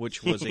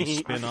 which was a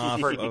spin-off.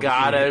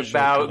 Forgot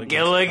about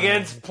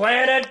Gilligan's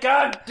Planet.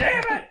 God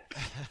damn it!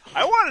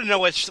 I want to know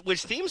which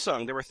theme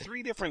song. There were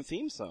 3 different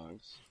theme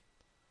songs.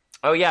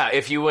 Oh yeah,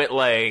 if you went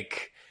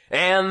like,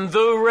 and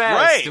the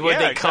rest, Right, would yeah,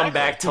 they come exactly.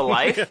 back to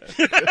life?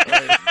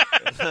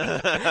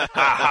 Ha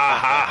ha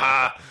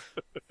ha ha!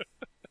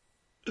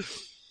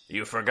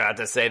 You forgot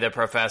to say the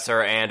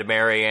professor and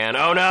Marianne.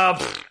 Oh no!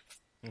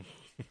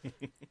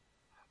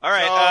 All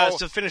right, So-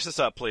 so finish this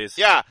up, please.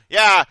 Yeah.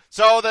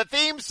 So the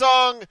theme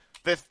song.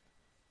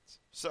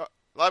 So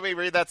let me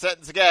read that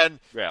sentence again.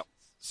 Yeah.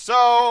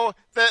 So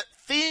the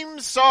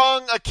theme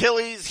song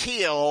Achilles'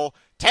 heel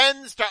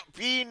tends to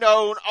be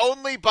known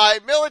only by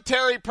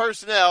military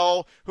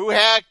personnel who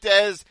act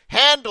as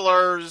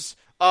handlers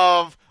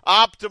of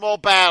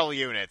optimal battle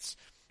units,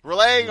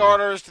 relaying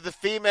orders to the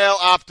female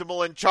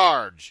optimal in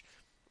charge.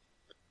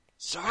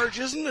 Sarge,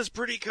 isn't this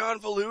pretty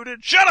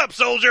convoluted? Shut up,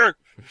 soldier!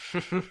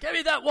 Give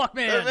me that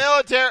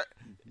Walkman.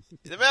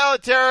 The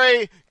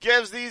military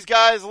gives these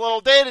guys a little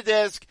data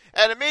disc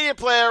and a media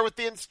player with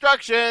the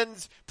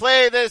instructions.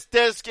 Play this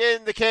disc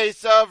in the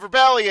case of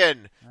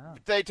rebellion. Oh.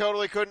 They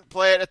totally couldn't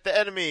play it at the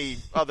enemy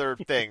other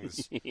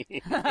things.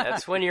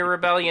 That's when your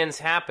rebellions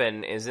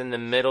happen, is in the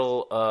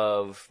middle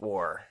of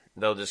war.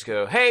 They'll just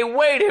go, hey,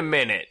 wait a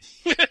minute.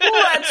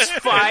 Let's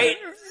fight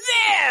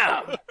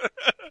them!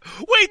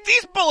 Wait,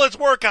 these bullets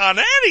work on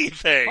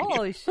anything!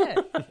 Holy shit.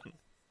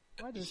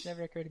 Why did this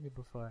never occur to me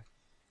before?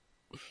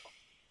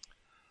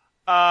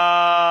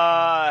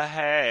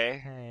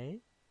 Hey. Hey.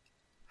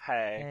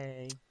 Hey.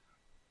 Hey.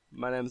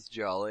 My name's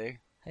Jolly.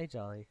 Hey,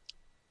 Jolly.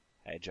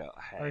 Hey, Joe.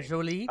 Hey. Or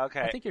Jolie? Okay.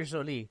 I think you're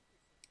Jolie.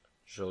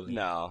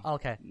 No.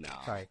 Okay. No.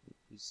 Sorry.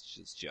 It's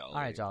just Jolly.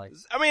 All right, Jolly.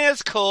 I mean,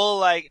 it's cool.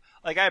 Like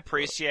I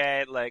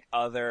appreciate, like,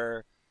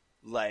 other,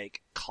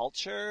 like,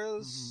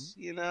 cultures,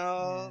 you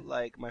know? Yeah.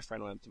 Like, my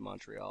friend went to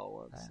Montreal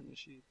once, and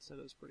she said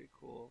it was pretty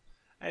cool.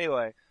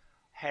 Anyway,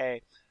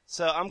 hey,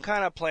 so I'm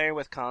kind of playing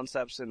with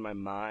concepts in my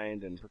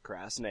mind and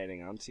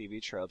procrastinating on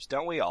TV tropes.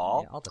 Don't we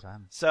all? Yeah, all the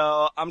time.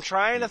 So I'm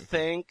trying to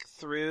think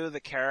through the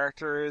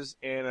characters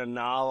in a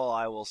novel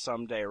I will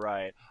someday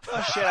write.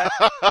 Oh, shit.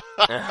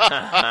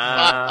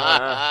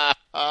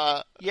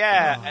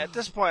 Yeah, at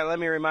this point, let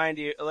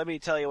me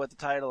tell you what the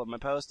title of my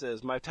post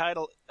is. My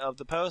title of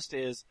the post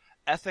is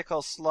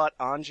Ethical Slut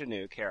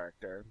Ingenue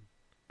Character.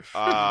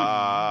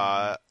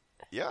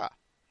 Yeah.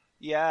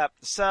 Yeah,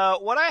 so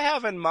what I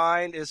have in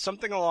mind is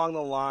something along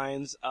the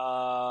lines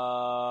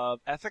of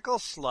ethical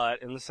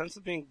slut in the sense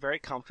of being very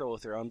comfortable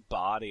with her own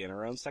body and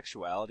her own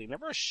sexuality,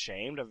 never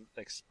ashamed of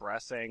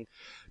expressing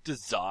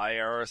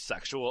desire or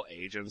sexual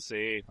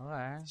agency.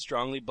 Alright.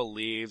 Strongly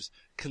believes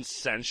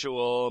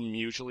consensual,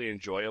 mutually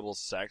enjoyable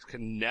sex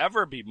can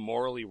never be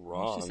morally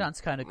wrong. She sounds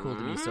kind of cool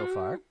to me so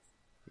far.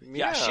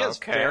 Yeah, she has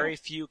okay. very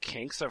few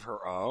kinks of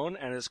her own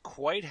and is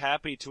quite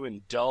happy to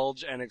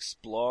indulge and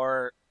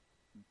explore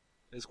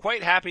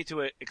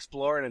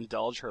and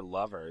indulge her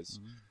lovers'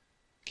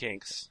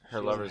 kinks. Her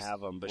She lovers- doesn't have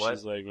them, but what?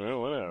 she's like,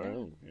 oh, whatever. I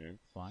don't care.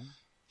 Fine.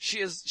 She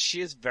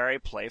is very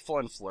playful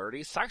and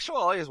flirty.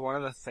 Sexuality is one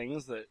of the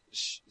things that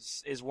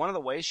is one of the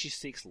ways she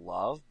seeks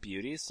love,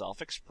 beauty,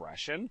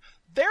 self-expression.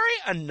 Very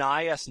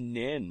Anais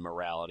Nin,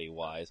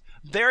 morality-wise.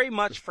 Very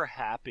much for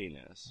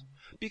happiness.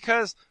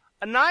 Because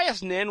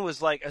Anais Nin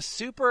was like a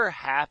super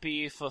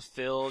happy,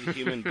 fulfilled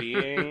human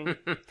being.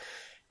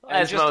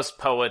 As most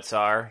poets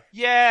are.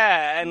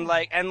 Yeah, and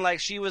like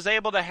she was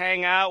able to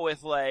hang out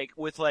with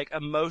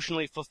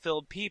emotionally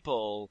fulfilled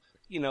people,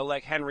 you know,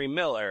 like Henry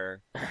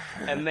Miller,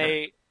 and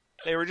they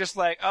were just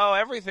like, oh,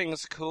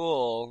 everything's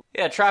cool.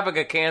 Yeah, Tropic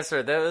of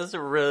Cancer, that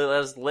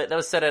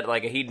was set at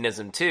like a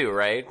hedonism too,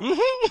 right?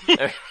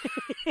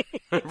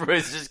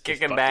 Everybody's just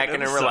kicking back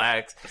and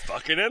relaxed. The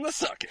fucking and the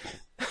sucking.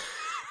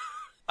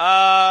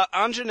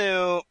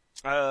 Ingenue,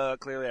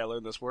 clearly I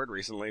learned this word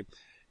recently.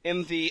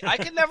 I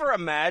could never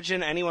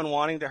imagine anyone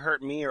wanting to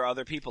hurt me or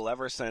other people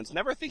ever since,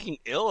 never thinking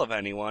ill of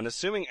anyone,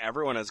 assuming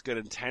everyone has good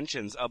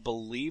intentions, a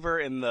believer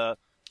in the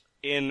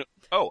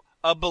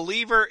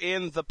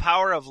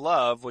power of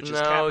love, which is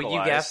No, capitalized. you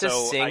have to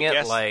so sing I it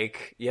guess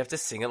like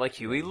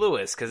Huey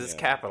Lewis because it's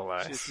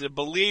capitalized. she's a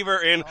believer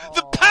in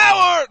the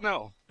power.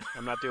 No,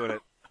 I'm not doing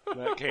it.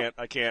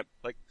 I can't.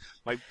 Like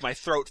my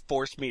throat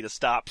forced me to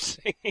stop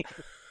singing.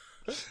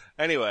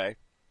 Anyway.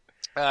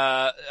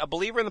 A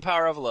believer in the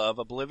power of love,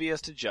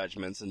 oblivious to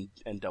judgments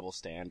and double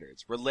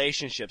standards.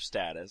 Relationship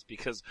status,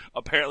 because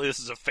apparently this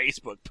is a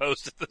Facebook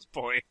post at this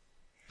point.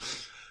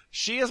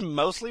 She is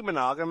mostly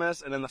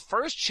monogamous, and in the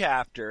first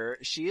chapter,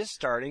 she is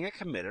starting a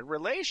committed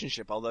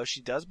relationship, although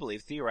she does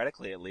believe,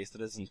 theoretically at least,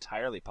 that it is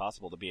entirely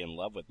possible to be in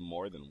love with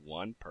more than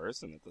one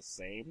person at the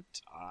same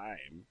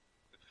time.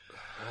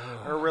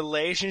 Her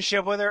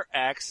relationship with her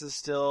ex is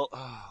still,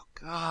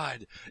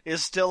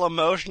 is still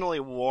emotionally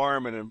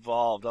warm and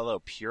involved,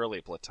 although purely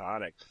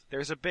platonic.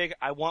 There's a big,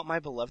 I want my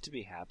beloved to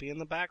be happy in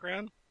the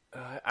background.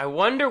 I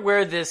wonder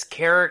where this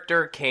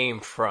character came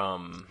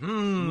from.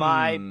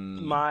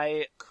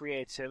 My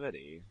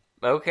creativity.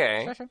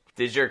 Okay. Sure.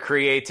 Did your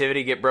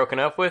creativity get broken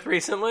up with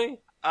recently?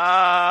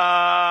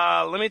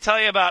 Let me tell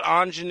you about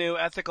Ingenue,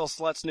 Ethical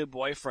Slut's new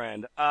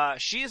boyfriend.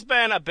 She's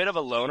been a bit of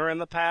a loner in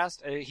the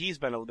past. He's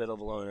been a bit of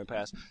a loner in the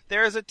past.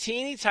 There is a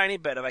teeny tiny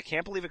bit of, I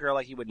can't believe a girl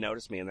like you would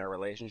notice me in their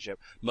relationship,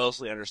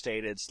 mostly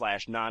understated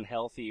 /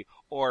 non-healthy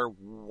or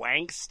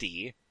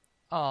wangsty.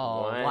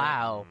 Oh,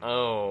 wow.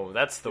 Oh,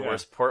 that's the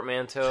worst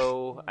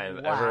portmanteau I've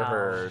ever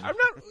heard. I'm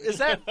not,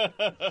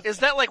 is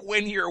that like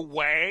when your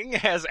wang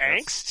has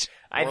angst?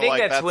 I think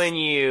that's when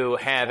you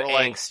have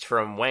angst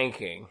from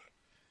wanking.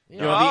 You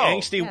know,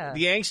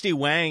 the angsty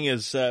wang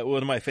is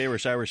one of my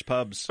favorite Irish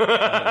pubs.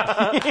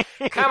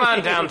 Come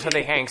on down to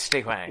the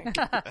angsty wang.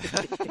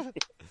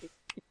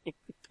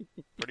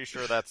 Pretty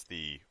sure that's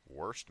the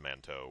worst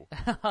manteau.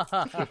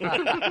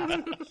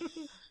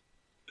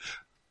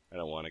 I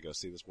don't want to go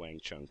see this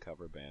Wang Chung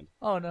cover band.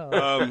 Oh, no.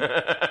 Oh,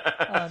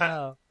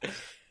 no.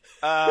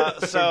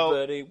 So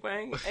Everybody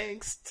wang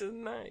angst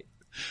tonight.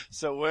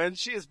 So when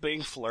she is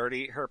being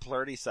flirty, her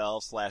flirty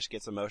self /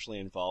 gets emotionally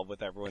involved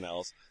with everyone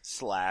else /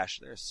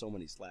 there's so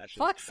many slashes.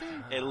 Fuck's sake.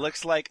 It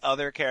looks like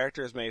other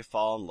characters may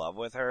fall in love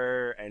with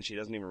her, and she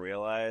doesn't even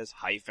realize.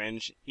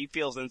 He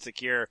feels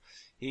insecure.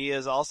 He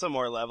is also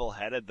more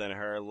level-headed than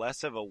her,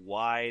 less of a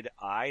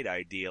wide-eyed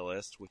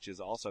idealist, which is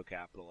also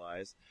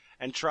capitalized,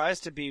 and tries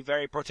to be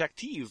very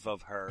protective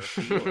of her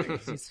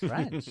feelings. He's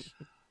French.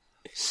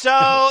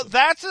 So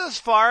that's as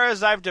far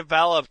as I've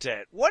developed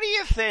it. What do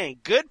you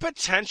think? Good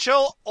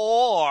potential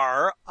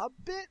or a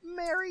bit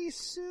Mary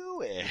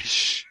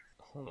Sue-ish?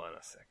 Hold on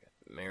a second.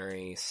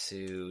 Mary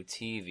Sue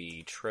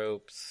TV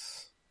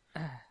tropes.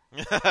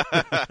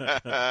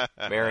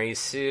 Mary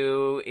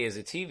Sue is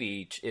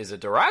a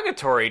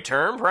derogatory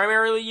term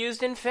primarily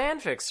used in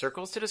fanfic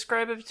circles to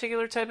describe a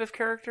particular type of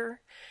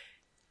character.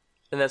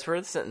 And that's where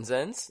the sentence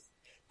ends.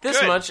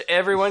 This much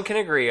everyone can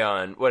agree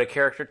on. What a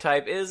character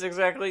type is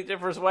exactly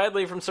differs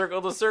widely from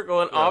circle to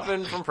circle and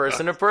often from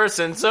person to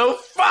person. So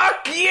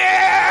fuck you!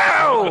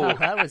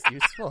 That was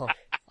useful.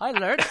 I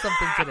learned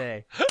something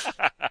today.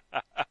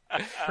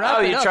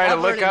 You trying to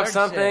look up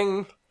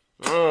something?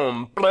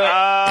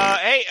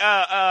 Hey,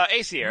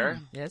 Acier.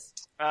 Yes?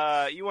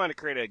 You want to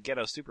create a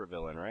ghetto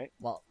supervillain, right?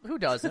 Well, who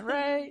doesn't,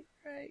 right?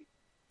 Right.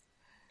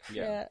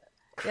 Yeah.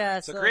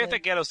 So create the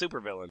ghetto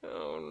supervillain.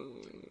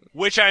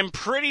 Which I'm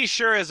pretty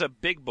sure is a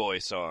Big Boy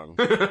song.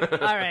 All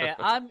right,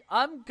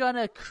 I'm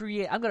gonna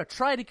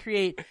try to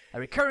create a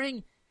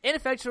recurring,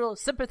 ineffectual,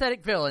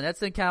 sympathetic villain.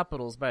 That's in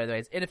capitals, by the way.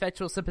 It's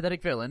ineffectual,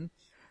 sympathetic villain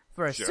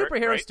for a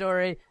superhero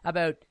story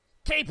about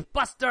Cape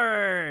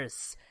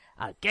Busters,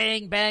 a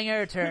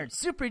gangbanger turned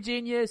super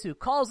genius who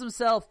calls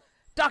himself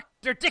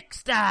Dr.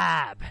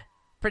 Dickstab.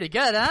 Pretty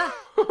good, huh?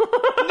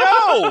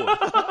 No!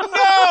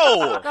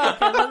 Okay,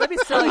 well, let me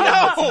sell you.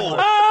 No!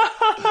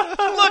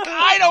 Look,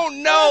 I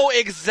don't know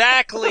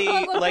exactly,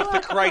 like, the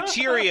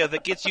criteria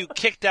that gets you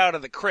kicked out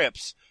of the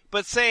Crips,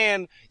 but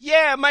saying,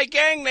 yeah, my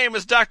gang name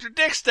is Dr.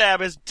 Dickstab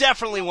is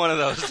definitely one of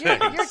those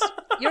things.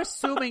 You're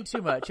assuming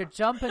too much. You're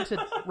jumping to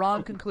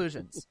wrong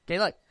conclusions. Okay,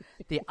 look,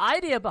 the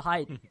idea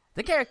behind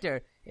the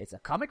character is a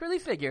comic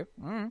relief figure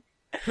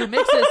who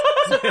mixes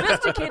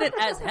sophisticated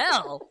as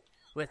hell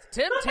with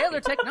Tim Taylor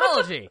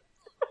technology.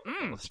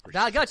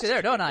 Now I got you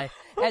there, don't I?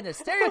 And the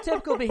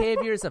stereotypical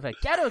behaviors of a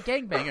ghetto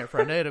gangbanger for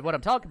a note of what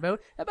I'm talking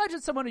about.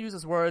 Imagine someone who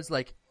uses words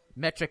like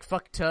metric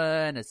fuck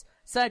ton as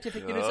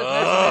scientific units of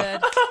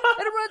measurement. And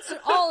it runs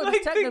all of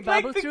his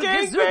technobabble through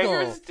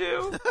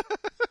Gazoogle.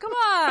 Come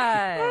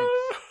on!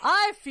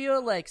 I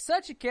feel like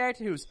such a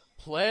character who's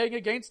playing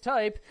against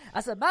type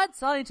as a mad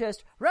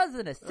scientist rather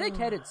than a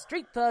thick-headed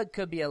street thug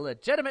could be a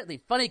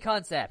legitimately funny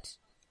concept.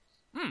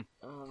 Oh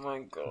my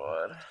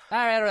god.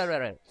 All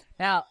right.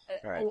 Now,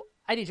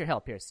 I need your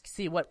help here.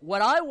 See, what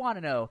I want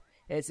to know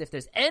is if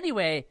there's any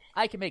way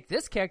I can make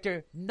this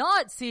character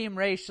not seem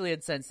racially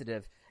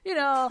insensitive. You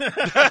know.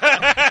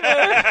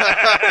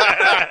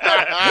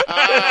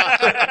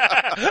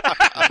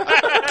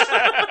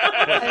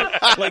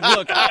 Like,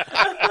 look,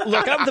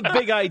 I'm the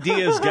big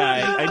ideas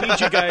guy. I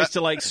need you guys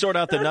to, like, sort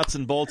out the nuts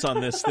and bolts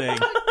on this thing.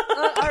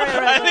 All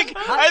right.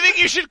 I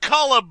think you should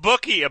call a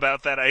bookie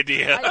about that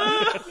idea.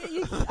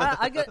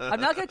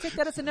 I'm not going to take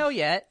that as a no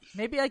yet.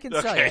 Maybe I can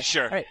sell you. Okay,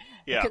 sure. All right.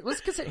 Yeah. Let's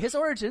consider his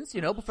origins,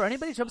 before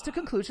anybody jumps to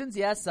conclusions.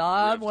 Yes,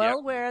 I'm well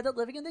aware that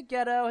living in the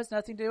ghetto has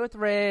nothing to do with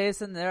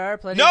race, and there are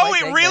plenty of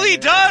white it really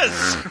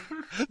gangbangers.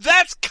 does!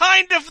 That's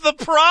kind of the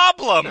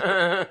problem!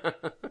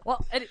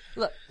 Well,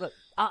 look,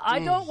 I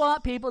don't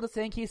want people to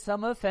think he's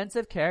some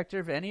offensive character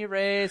of any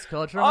race,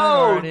 cultural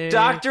minority.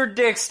 Dr.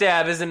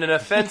 Dickstab isn't an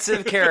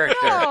offensive character.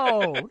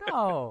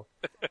 No.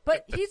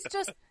 But he's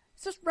just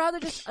rather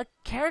just a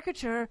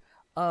caricature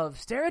of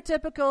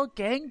stereotypical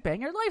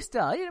gangbanger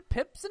lifestyle.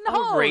 Pips and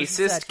hoes.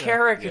 Racist etc.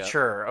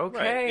 caricature. Right.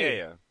 Okay.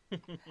 Yeah.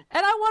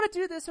 And I want to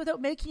do this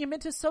without making him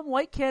into some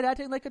white kid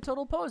acting like a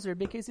total poser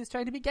because he's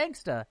trying to be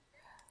gangsta.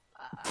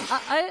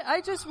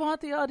 I just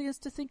want the audience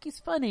to think he's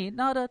funny,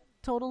 not a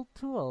total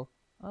tool.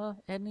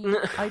 Any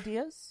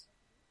ideas?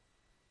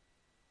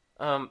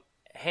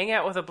 Hang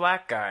out with a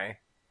black guy.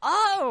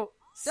 Oh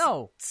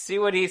no! See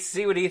what he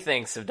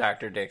thinks of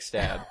Dr.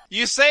 Dickstab.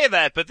 You say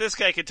that, but this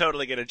guy could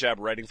totally get a job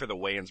writing for the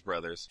Wayans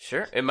brothers.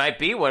 Sure, it might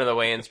be one of the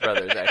Wayans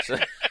brothers,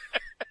 actually.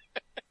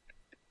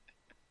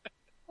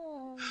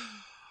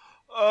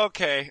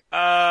 Okay.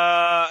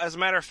 As a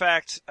matter of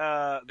fact,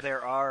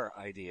 there are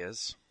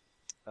ideas.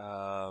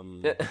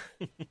 Okay.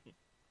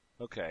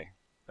 Wait,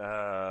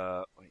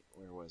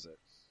 where was it?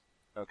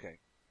 Okay.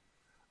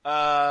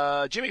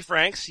 Jimmy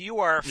Franks, you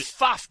are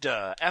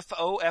FOFD.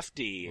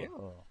 F-O-F-D.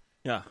 Oh.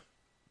 Yeah.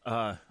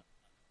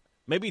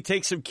 Maybe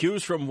take some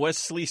cues from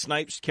Wesley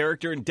Snipes'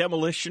 character in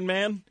Demolition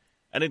Man.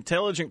 An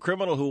intelligent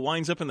criminal who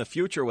winds up in the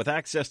future with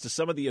access to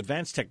some of the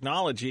advanced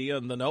technology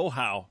and the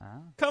know-how.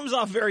 Comes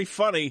off very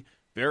funny,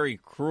 very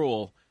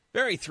cruel,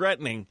 very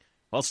threatening,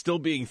 while still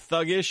being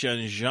thuggish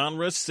and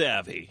genre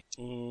savvy.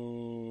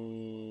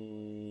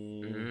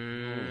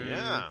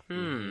 Yeah.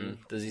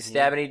 Does he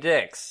stab any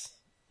dicks?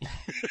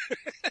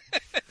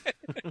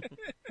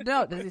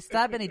 No, does he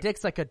stab any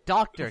dicks like a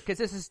doctor? Because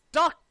this is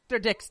Dr.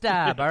 Dick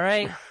Stab, all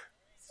right?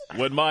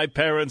 When my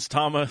parents,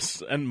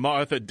 Thomas and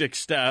Martha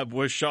Dickstab,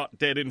 were shot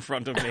dead in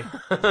front of me.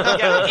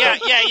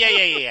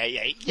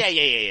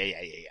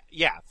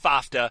 Yeah,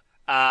 FOFDA.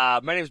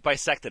 My name's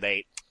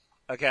Bisected8.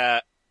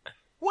 Okay.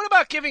 What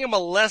about giving him a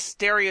less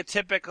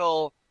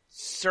stereotypical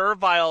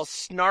servile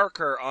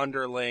snarker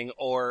underling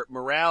or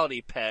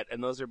morality pet?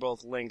 And those are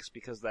both links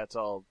because that's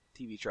all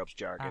TV tropes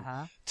jargon.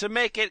 To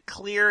make it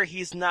clear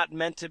he's not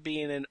meant to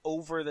be in an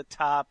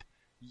over-the-top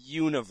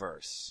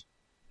universe.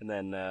 And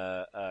then,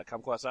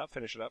 Kumquat's up,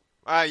 finish it up.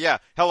 Yeah.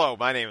 Hello,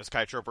 my name is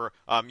Kai Trooper.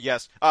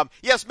 Yes,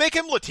 make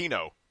him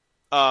Latino.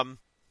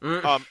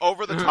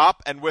 Over the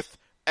top and with,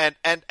 and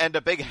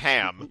a big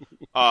ham,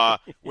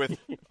 with,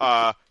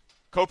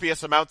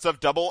 copious amounts of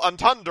double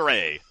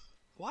entendre.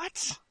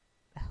 What?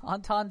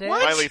 Entendre?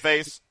 Smiley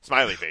face.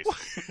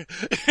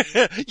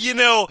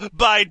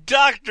 By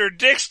Dr.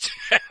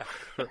 Dickstab.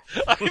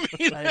 I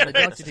mean,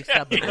 Dr. Dick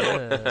Stab.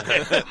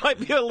 Might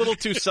be a little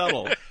too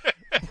subtle.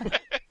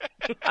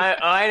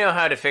 I know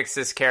how to fix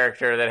this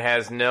character that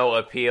has no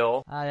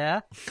appeal. Oh,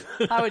 yeah?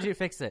 How would you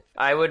fix it?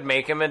 I would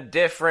make him a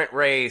different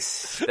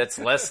race that's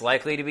less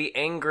likely to be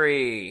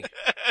angry.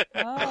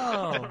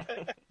 Oh.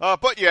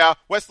 But yeah,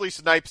 Wesley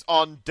Snipes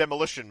on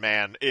Demolition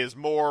Man is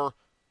more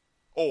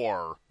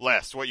or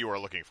less what you are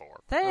looking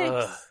for.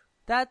 Thanks.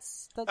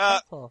 That's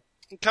helpful.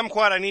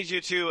 Kumquat, I need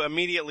you to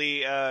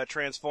immediately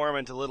transform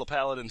into Little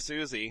Paladin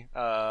Susie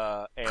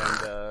and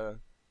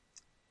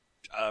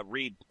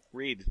read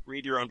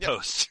your own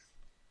post.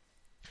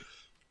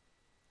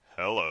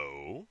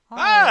 Hello.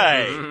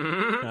 Hi,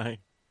 Hi.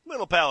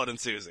 Little Paladin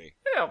Susie.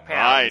 Little My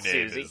Paladin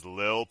name Susie. is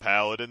Lil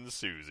Paladin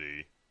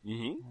Susie.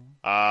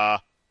 Mm-hmm.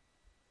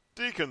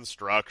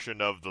 Deconstruction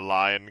of the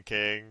Lion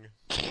King.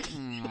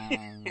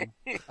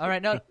 All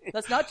right, no,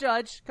 let's not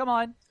judge. Come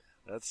on.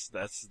 That's.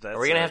 Are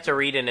we gonna have to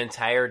read an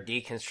entire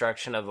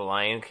deconstruction of the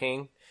Lion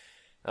King?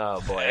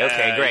 Oh boy.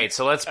 Okay, great.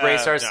 So let's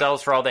brace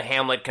ourselves for all the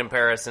Hamlet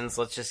comparisons.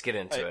 Let's just get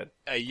into it.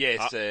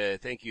 Yes,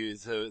 thank you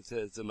so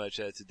much.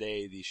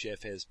 Today the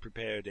chef has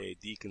prepared a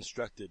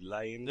deconstructed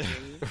Lion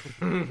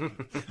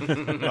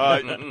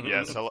King.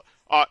 Yes. Hello.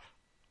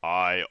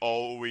 I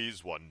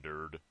always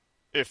wondered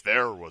if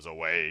there was a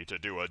way to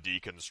do a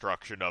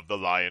deconstruction of the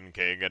Lion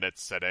King and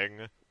its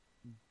setting.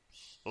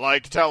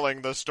 Like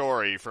telling the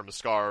story from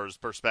Scar's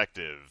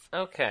perspective.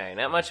 Okay,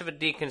 not much of a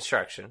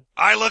deconstruction.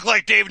 I look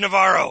like Dave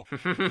Navarro.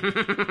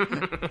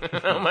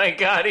 Oh my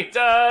god, he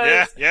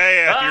does!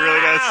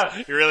 Yeah.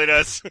 He really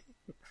does.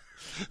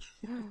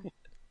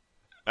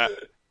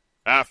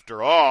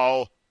 After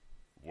all,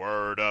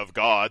 Word of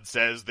God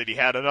says that he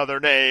had another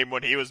name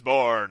when he was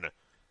born.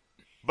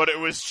 But it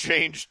was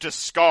changed to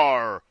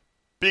Scar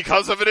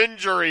because of an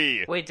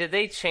injury. Wait, did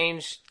they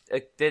change...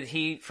 did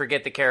he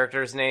forget the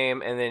character's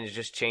name and then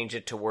just change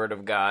it to Word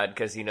of God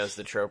because he knows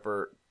the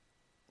Troper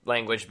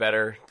language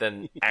better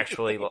than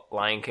actually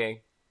Lion King?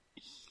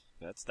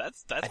 That's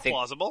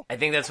plausible. I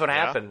think that's what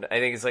happened. I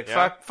think it's like,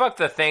 fuck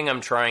the thing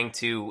I'm trying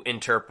to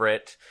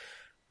interpret.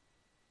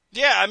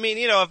 Yeah, I mean,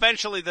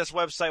 eventually this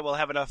website will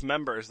have enough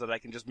members that I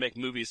can just make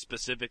movies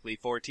specifically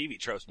for TV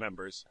Tropes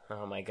members.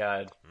 Oh my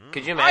god.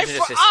 Could you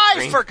imagine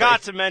I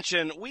forgot to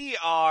mention, we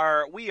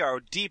are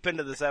deep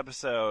into this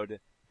episode,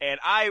 and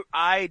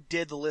I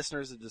did the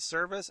listeners a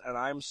disservice, and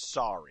I'm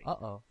sorry.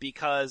 Uh-oh.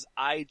 Because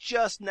I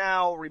just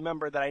now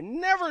remember that I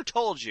never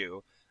told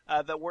you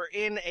that we're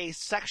in a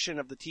section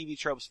of the TV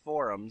Tropes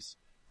forums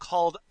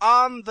called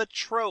On the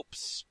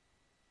Tropes.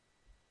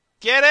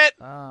 Get it?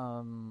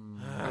 Oh,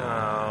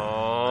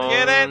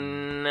 Get it?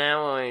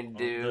 now I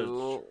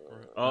do.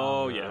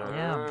 Oh,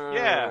 yeah.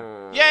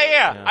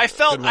 Yeah. I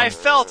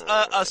felt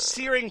a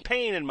searing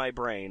pain in my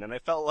brain, and I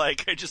felt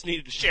like I just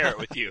needed to share it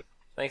with you.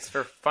 Thanks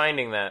for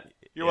finding that.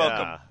 You're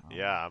welcome.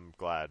 Yeah, I'm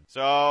glad.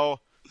 So,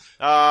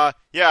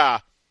 yeah.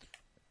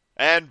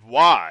 And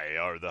why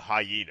are the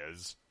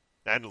hyenas,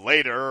 and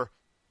later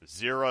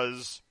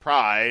Zira's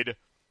pride,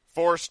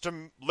 forced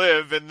to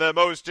live in the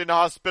most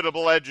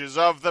inhospitable edges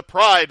of the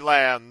Pride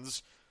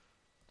Lands?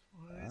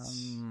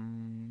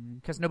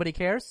 Because nobody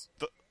cares?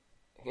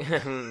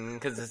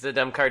 Because it's a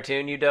dumb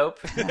cartoon, you dope.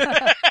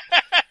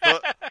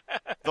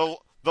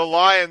 The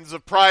lions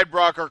of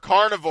Pridebrook are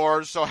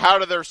carnivores, so how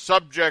do their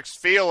subjects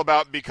feel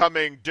about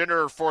becoming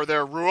dinner for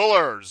their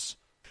rulers?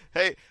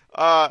 Hey,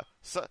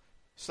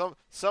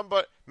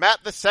 somebody,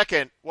 Matt the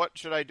Second, what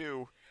should I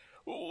do?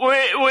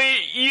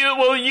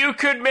 You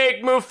could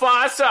make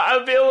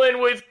Mufasa a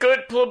villain with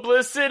good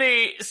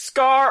publicity,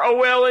 Scar a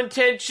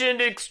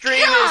well-intentioned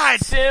extremist, God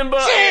Simba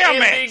damn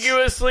an it!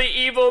 ambiguously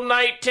evil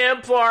Knight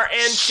Templar,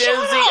 and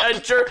Shenzi a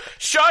jerk.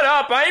 Shut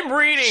up! I'm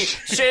reading.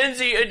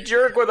 Shenzi a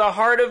jerk with a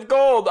heart of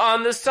gold.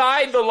 On the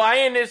side, the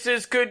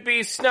lionesses could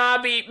be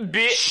snobby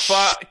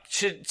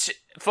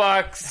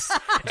fucks,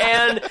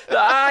 and the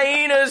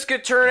hyenas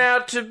could turn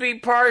out to be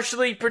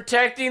partially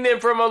protecting them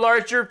from a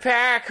larger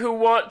pack who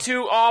want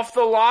to off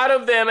the lot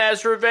of them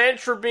as revenge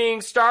for being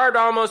starved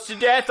almost to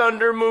death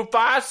under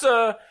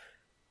Mufasa.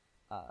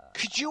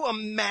 Could you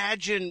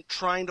imagine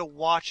trying to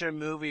watch a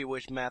movie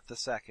with Matt the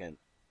Second?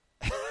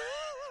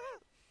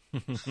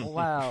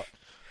 Wow.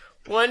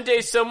 One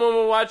day someone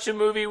will watch a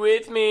movie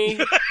with me.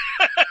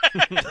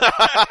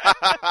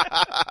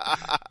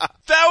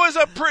 That was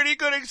a pretty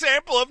good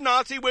example of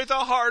Nazi with a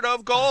heart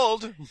of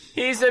gold.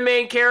 He's the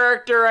main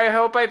character. I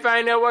hope I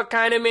find out what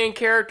kind of main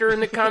character in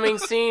the coming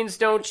scenes,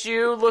 don't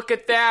you? Look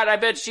at that. I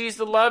bet she's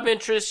the love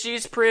interest.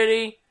 She's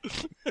pretty.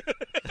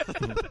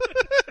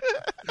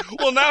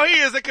 Well, now he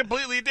is a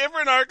completely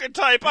different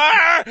archetype.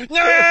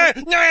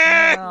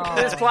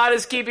 This plot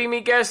is keeping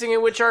me guessing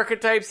at which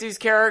archetypes these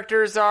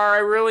characters are. I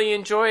really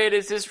enjoy it.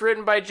 Is this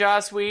written by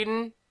Joss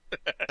Whedon?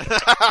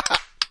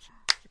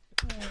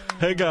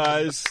 Hey,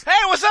 guys. Hey,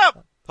 what's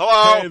up?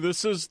 Hello? Hey,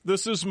 this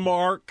is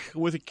Mark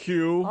with a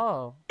Q.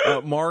 Oh.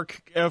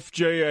 Mark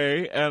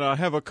FJA, and I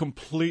have a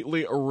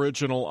completely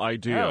original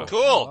idea. Oh.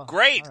 Cool.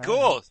 Great. All right.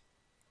 Cool.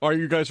 Are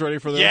you guys ready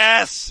for this?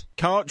 Yes.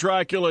 Count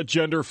Dracula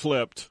gender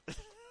flipped.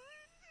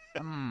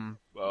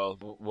 Well,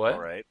 What? all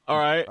right. All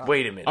right.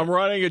 Wait a minute. I'm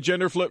writing a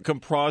gender flip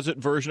composite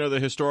version of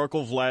the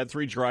historical Vlad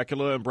III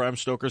Dracula and Bram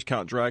Stoker's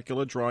Count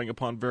Dracula, drawing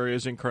upon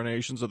various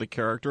incarnations of the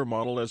character,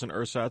 modeled as an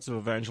ersatz of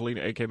Evangeline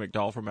A.K.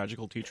 McDowell from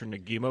Magical Teacher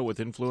Nagima, with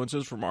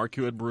influences from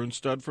Arcuid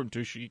Brunstad from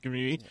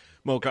Tushikimi,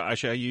 Mocha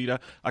Ashayida,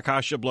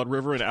 Akasha Blood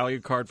River, and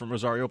Alucard from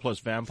Rosario plus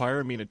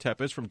Vampire, Mina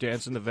Tepes from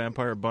Dance in the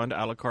Vampire Bund,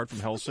 Alucard from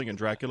Helsing, and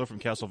Dracula from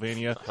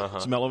Castlevania.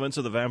 Some elements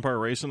of the vampire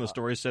race and the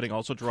story setting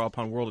also draw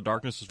upon World of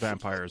Darkness as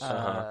vampires.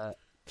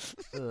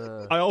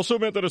 I also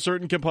meant that a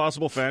certain Kim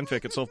Possible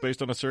fanfic itself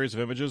based on a series of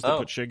images that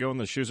put Shingo in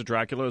the shoes of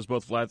Dracula as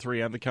both Vlad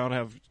III and the Count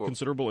have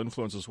considerable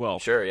influence as well.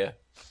 Sure, yeah.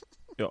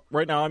 Yeah.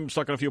 Right now, I'm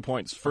stuck on a few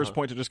points. First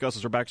point to discuss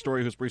is her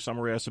backstory, whose brief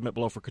summary I submit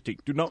below for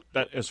critique. Do note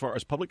that as far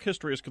as public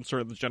history is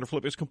concerned, the gender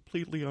flip is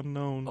completely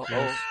unknown.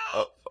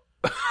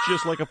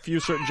 Just like a few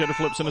certain gender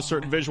flips in a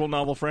certain visual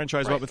novel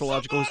franchise about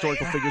mythological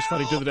historical figures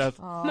fighting to the death.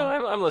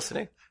 No, I'm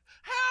listening.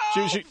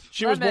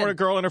 She was born a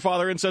girl, and her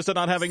father insisted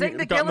on having Sing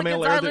the gotten the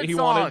male Gilligan's heir that he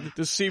Island wanted, song.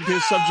 deceived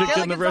his subject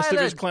and the Gilligan's rest of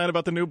his Island. clan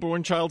about the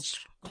newborn child's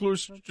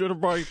clues. I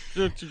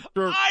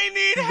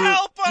need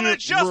help on a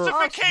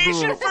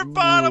justification for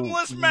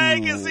bottomless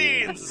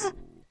magazines.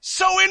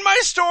 So in my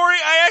story,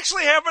 I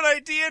actually have an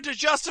idea to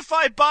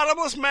justify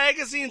bottomless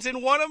magazines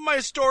in one of my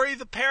story,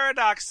 The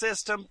Paradox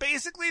System.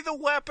 Basically the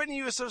weapon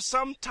use of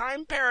some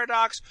time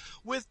paradox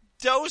with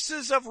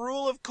doses of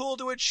rule of cool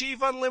to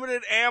achieve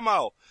unlimited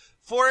ammo.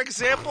 For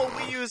example,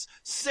 we use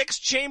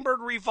 6-chambered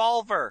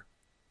revolver.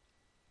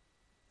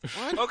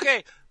 What?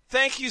 Okay,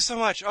 thank you so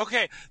much.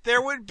 Okay,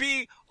 there would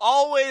be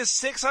always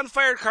 6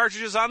 unfired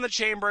cartridges on the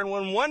chamber, and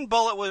when one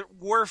bullet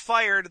were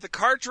fired, the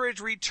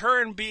cartridge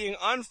returned being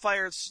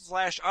unfired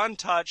 /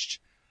 untouched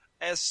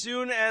as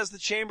soon as the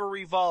chamber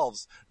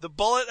revolves. The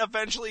bullet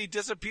eventually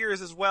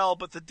disappears as well,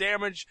 but the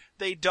damage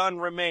they done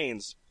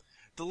remains.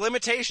 The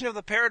limitation of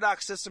the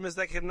paradox system is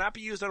that it cannot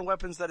be used on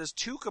weapons that is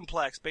too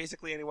complex,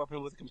 basically any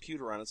weapon with a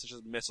computer on it, such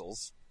as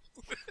missiles.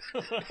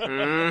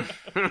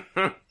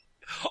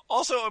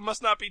 Also, it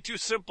must not be too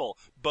simple.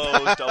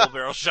 Bows,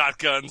 double-barrel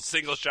shotguns,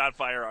 single-shot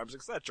firearms,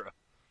 etc.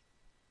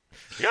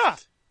 Yeah.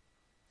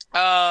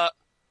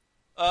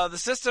 The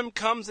system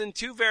comes in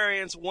 2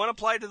 variants, one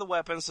applied to the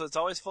weapon, so it's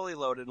always fully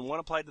loaded, and one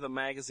applied to the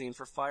magazine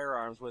for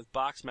firearms with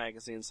box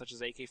magazines, such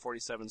as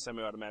AK-47,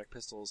 semi-automatic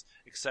pistols,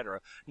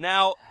 etc.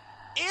 Now,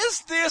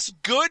 is this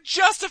good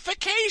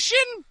justification?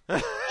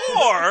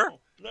 Or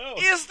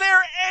is there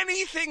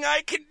anything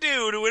I can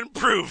do to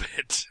improve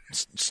it?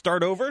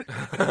 Start over?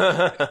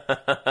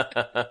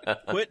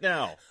 Quit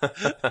now.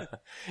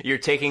 You're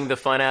taking the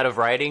fun out of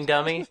writing,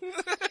 dummy?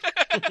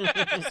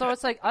 So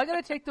it's like, I'm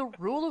going to take the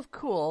rule of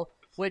cool,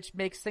 which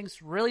makes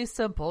things really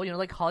simple,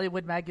 like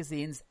Hollywood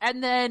magazines,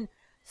 and then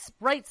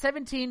write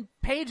 17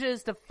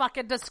 pages to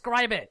fucking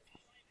describe it.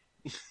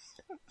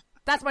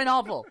 That's my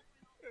novel.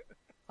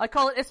 I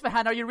call it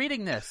Isfahan. Are you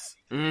reading this?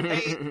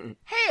 Hey,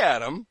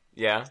 Adam.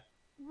 Yeah?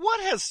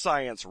 What has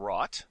science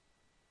wrought?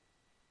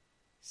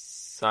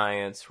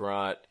 Science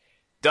wrought.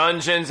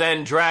 Dungeons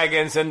and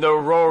Dragons in the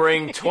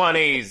Roaring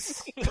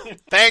 20s.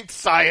 Thanks,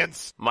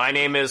 science. My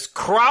name is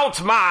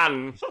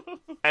Krautmann.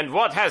 And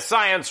what has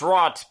science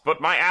wrought but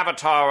my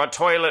avatar, a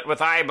toilet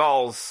with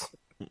eyeballs?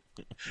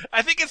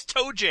 I think it's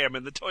Toe Jam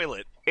in the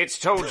toilet. It's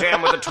Toe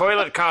Jam with a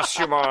toilet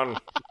costume on.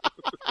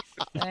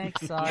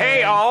 Thanks,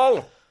 Hey,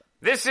 all!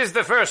 This is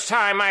the first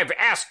time I've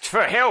asked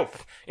for help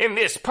in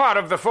this part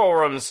of the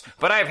forums,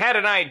 but I've had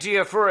an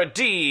idea for a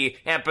D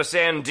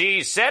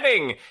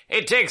setting.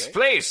 It takes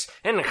place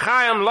in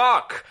Chaim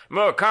Loch,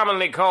 more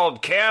commonly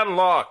called Cairn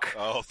Loch.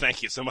 Oh,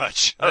 thank you so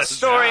much. A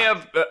story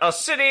of a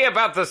city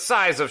about the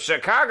size of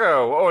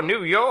Chicago or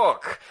New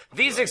York.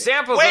 These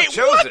examples are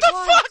chosen. What the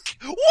fuck?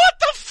 What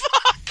the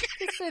fuck?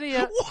 A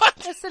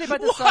city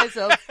about the size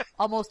of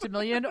almost 1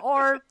 million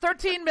or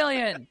 13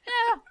 million.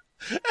 Yeah.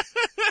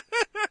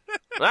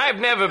 I've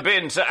never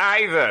been to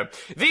either.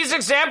 These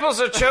examples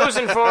are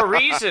chosen for a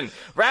reason.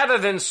 Rather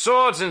than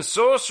swords and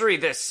sorcery,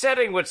 the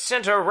setting would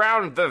center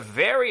around the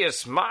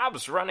various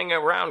mobs running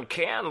around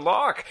Cairn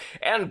Loch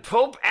and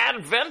pulp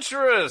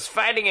adventurers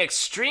fighting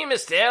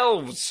extremist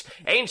elves,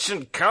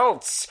 ancient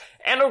cults,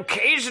 and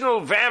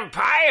occasional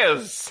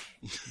vampires.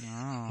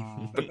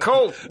 The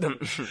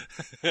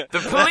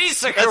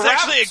police are corrupt.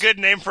 That's actually a good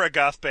name for a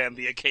goth band,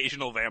 the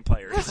Occasional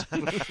Vampires.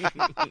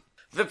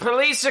 The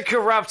police are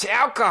corrupt,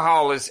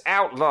 alcohol is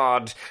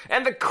outlawed,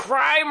 and the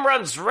crime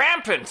runs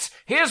rampant.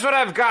 Here's what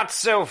I've got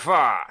so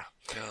far.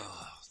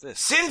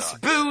 Since sucks.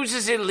 booze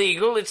is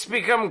illegal, it's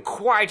become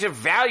quite a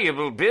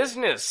valuable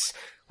business,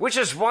 which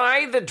is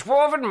why the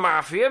Dwarven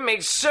Mafia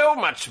makes so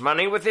much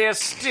money with their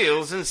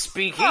stills and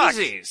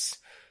speakeasies.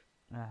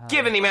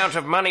 Given the amount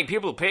of money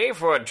people pay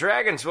for it,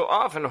 dragons will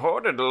often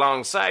hoard it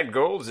alongside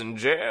golds and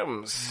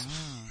gems.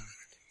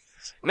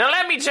 Now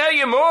let me tell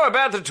you more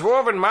about the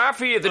Dwarven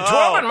Mafia. The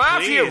Dwarven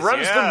Mafia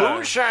runs the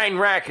moonshine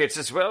rackets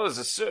as well as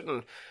a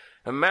certain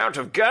amount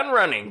of gun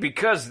running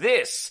because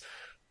this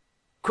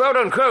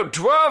quote-unquote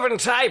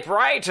Dwarven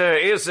typewriter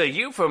is a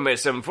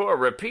euphemism for a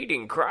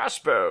repeating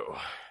crossbow.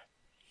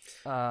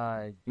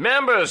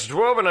 Members,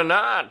 Dwarven or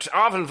not,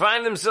 often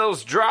find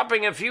themselves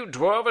dropping a few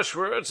Dwarvish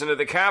words into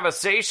the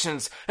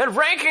conversations, and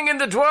ranking in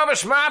the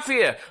Dwarvish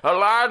Mafia are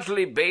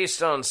largely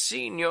based on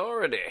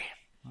seniority.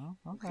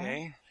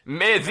 Okay.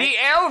 The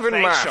Elven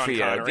Thanks, Sean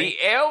Mafia. Connery. The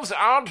elves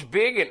aren't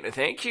big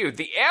thank you.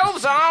 The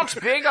elves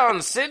aren't big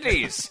on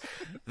cities.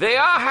 They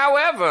are,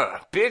 however,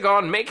 big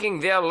on making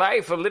their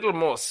life a little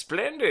more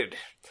splendid.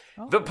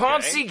 The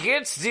Ponzi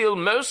Gits deal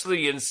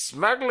mostly in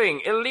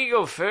smuggling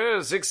illegal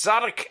furs,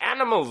 exotic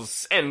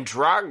animals, and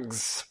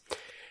drugs.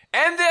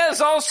 And there's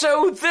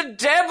also the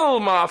Devil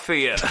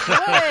Mafia.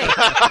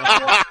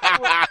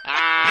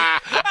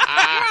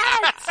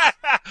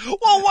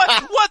 Well,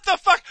 what the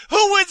fuck?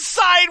 Who would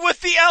side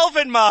with the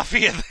Elven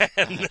Mafia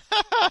then?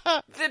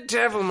 The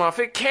Devil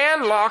Mafia.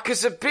 Cairn Loch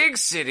is a big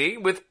city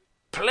with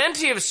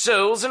plenty of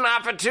souls and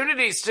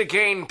opportunities to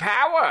gain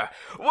power.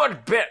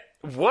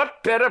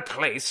 What better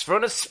place for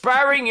an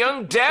aspiring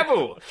young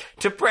devil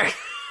to practice?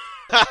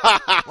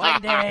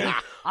 One day,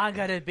 I'm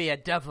gonna be a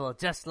devil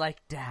just like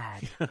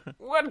Dad.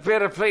 What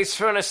better place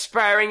for an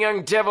aspiring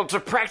young devil to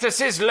practice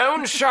his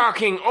loan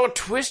sharking or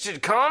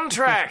twisted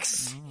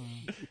contracts?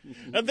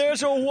 And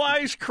there's a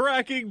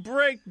wisecracking,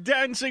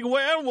 break-dancing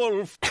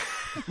werewolf.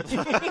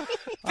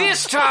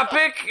 This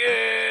topic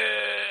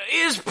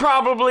is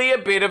probably a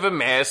bit of a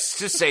mess,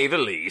 to say the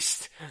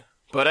least.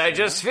 But I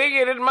just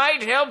figured it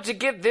might help to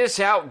get this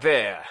out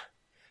there.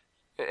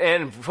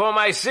 And for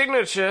my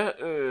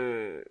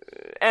signature,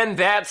 and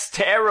that's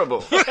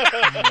terrible. Wow,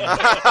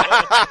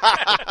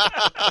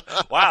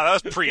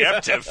 that was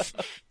preemptive.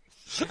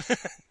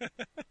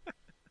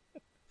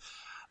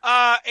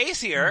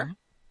 Ace here.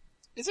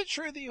 Is it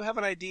true that you have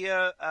an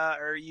idea,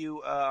 or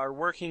you are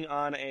working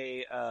on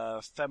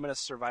a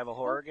feminist survival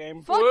horror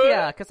game? Fuck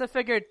yeah, because I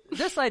figured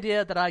this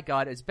idea that I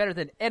got is better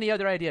than any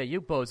other idea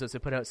you bozos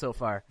have put out so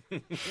far.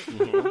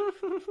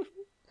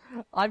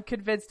 I'm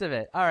convinced of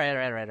it. All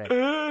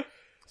right.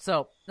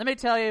 So, let me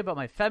tell you about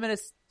my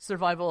feminist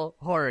survival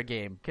horror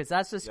game, because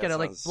that's just going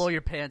to blow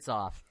your pants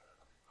off.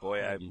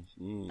 Boy, I'm...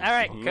 All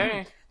right.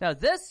 Okay. Now,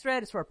 this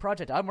thread is for a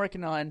project I'm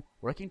working on,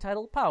 working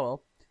title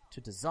Powell, to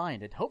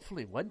design and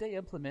hopefully one day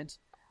implement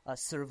a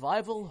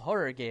survival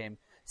horror game.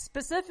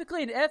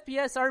 Specifically an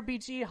FPS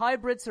RPG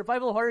hybrid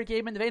survival horror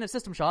game in the vein of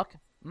System Shock,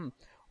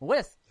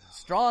 with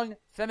strong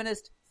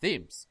feminist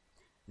themes.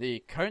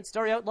 The current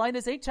story outline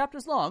is 8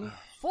 chapters long,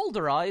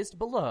 folderized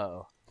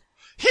below.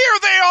 Here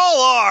they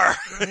all are!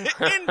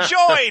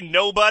 Enjoy,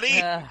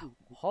 nobody!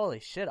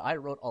 Holy shit, I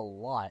wrote a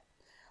lot.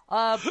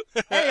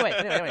 Anyway.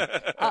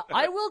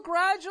 I will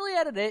gradually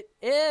edit it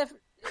if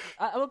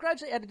I will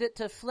gradually edit it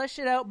to flesh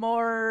it out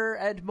more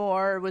and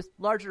more with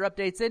larger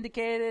updates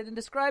indicated and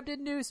described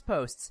in news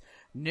posts.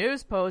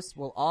 News posts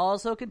will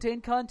also contain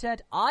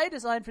content I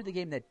designed for the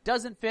game that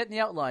doesn't fit in the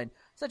outline,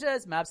 such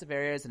as maps of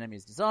areas and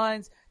enemies'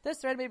 designs. This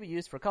thread may be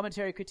used for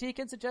commentary, critique,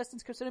 and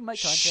suggestions concerning my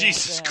content.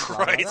 Jesus and blah,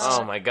 Christ. blah, blah.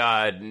 Oh my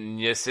god,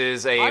 this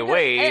is a I'm gonna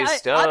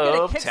waste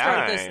of kickstart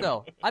time. this,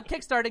 though. I'm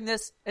kickstarting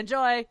this.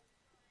 Enjoy.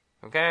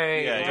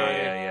 Okay. Yeah, enjoy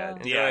yeah. it.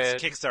 Enjoy Yes,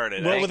 it.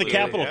 Kickstarted. Well, with a Actually,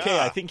 capital K,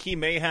 yeah. I think he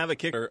may have a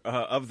kicker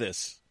of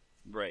this.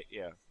 Right,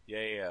 yeah.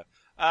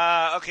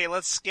 Okay,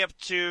 let's skip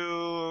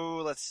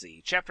to, let's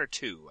see, Chapter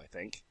 2, I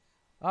think.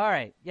 All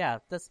right, yeah,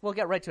 we'll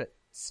get right to it.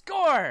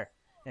 Score!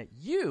 Now,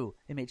 you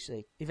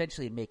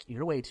eventually make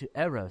your way to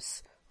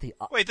Eros, the...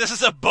 Wait, this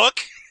is a book?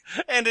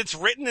 And it's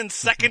written in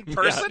second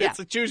person? Yeah. It's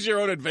a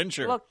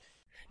choose-your-own-adventure. Well,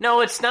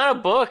 No, it's not a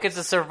book. It's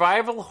a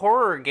survival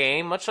horror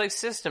game, much like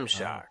System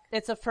Shock.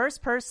 it's a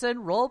first-person,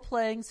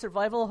 role-playing,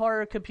 survival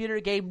horror computer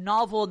game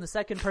novel in the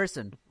second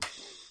person.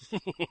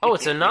 Oh,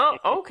 it's a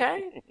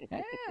okay.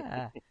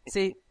 Yeah.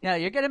 See, now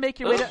you're going to make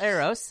your way to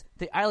Eros,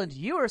 the island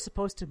you are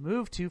supposed to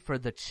move to for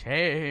the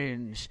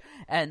change,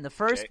 and the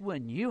first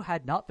one you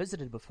had not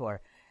visited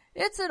before.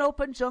 It's an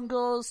open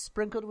jungle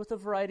sprinkled with a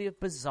variety of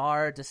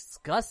bizarre,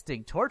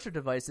 disgusting torture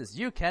devices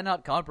you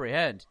cannot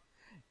comprehend.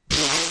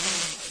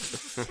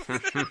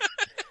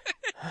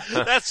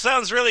 That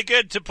sounds really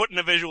good to put in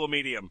a visual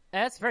medium.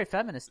 That's very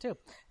feminist, too.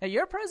 Now,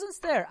 your presence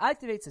there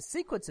activates a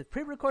sequence of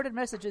pre-recorded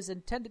messages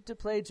intended to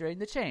play during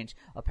the change.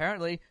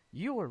 Apparently,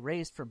 you were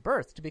raised from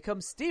birth to become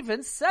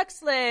Steven's sex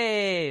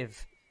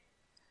slave.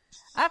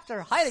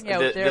 After hiding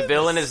out there... The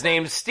villain is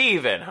named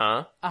Steven,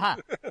 huh? Uh-huh.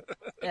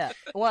 Yeah.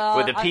 Well,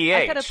 With a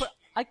PH.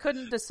 I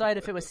couldn't decide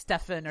if it was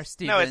Stefan or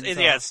Steven. No,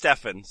 it's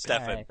Stefan.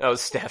 Alright. Oh,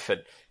 Stefan.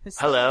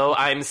 Hello,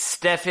 I'm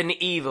Stefan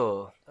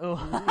Evil.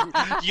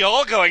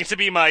 You're going to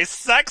be my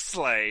sex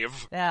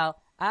slave. Now,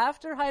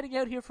 after hiding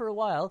out here for a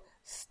while,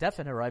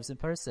 Stefan arrives in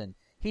person.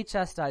 He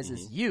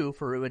chastises you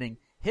for ruining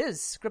his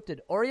scripted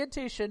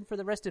orientation for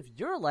the rest of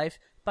your life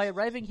by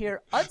arriving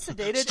here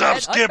unsedated Stop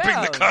and skipping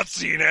unbound. the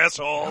cutscene,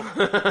 asshole.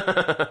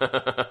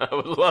 I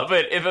would love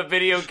it if a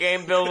video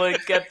game villain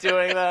kept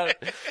doing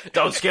that.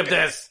 Don't skip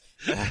this.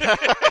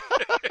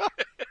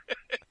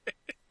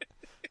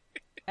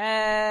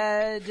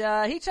 And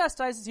he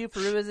chastises you for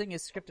ruining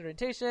his script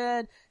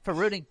orientation, for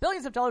ruining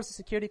billions of dollars of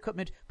security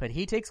equipment, but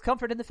he takes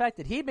comfort in the fact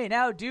that he may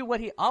now do what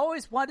he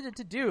always wanted it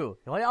to do,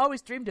 what he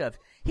always dreamed of.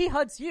 He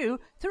hunts you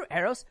through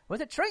Eros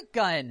with a trank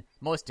gun,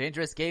 most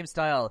dangerous game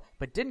style,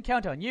 but didn't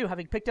count on you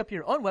having picked up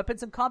your own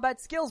weapons and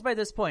combat skills by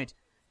this point.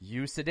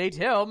 You sedate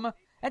him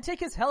and take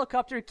his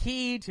helicopter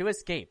key to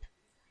escape.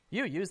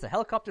 You use the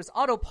helicopter's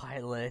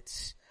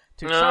autopilot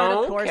to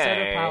chart a course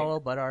out of Powell,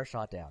 but are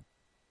shot down.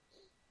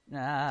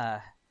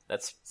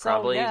 That's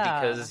probably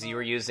yeah. because you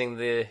were using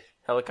the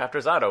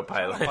helicopter's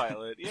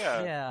autopilot.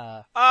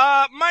 Yeah.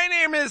 My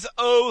name is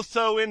Oh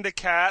So Into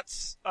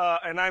Cats,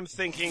 and I'm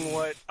thinking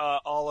what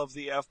all of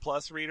the F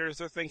Plus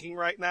readers are thinking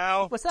right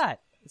now. What's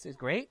that? This is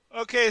great.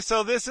 Okay,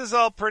 so this is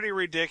all pretty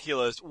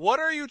ridiculous. What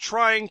are you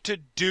trying to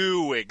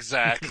do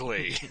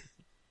exactly?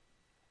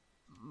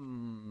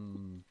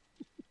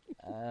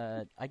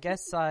 I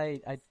guess I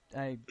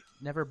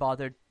never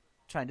bothered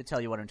trying to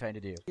tell you what I'm trying to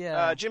do.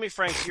 Yeah. Jimmy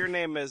Franks, your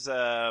name is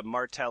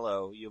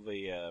Martello. You have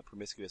a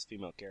promiscuous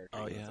female character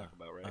you want to talk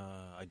about, right?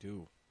 I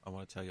do. I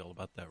want to tell you all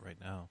about that right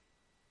now.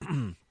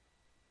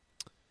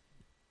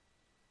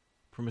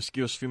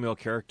 Promiscuous female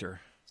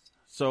character.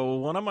 So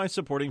one of my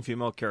supporting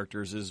female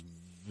characters is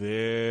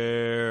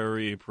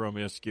very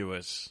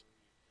promiscuous.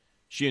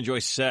 She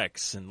enjoys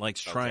sex and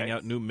likes trying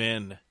out new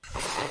men.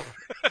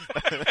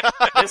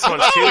 This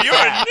one's too You're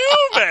fat. a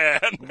new man!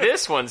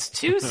 This one's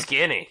too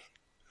skinny.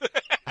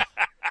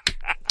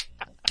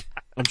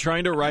 I'm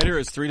trying to write her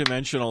as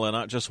three-dimensional and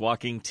not just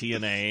walking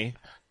TNA.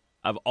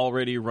 I've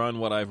already run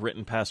what I've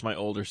written past my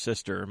older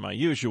sister, my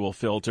usual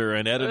filter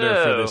and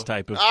editor for this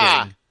type of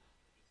thing.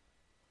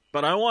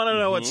 But I want to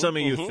know what some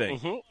of you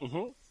think.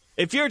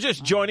 If you're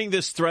just joining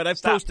this thread,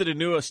 I've posted a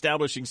new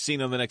establishing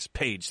scene on the next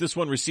page. This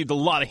one received a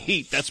lot of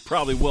heat. That's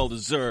probably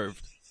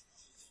well-deserved.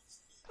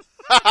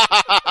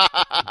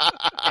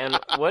 And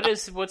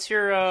what's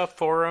your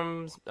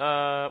forum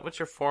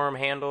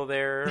handle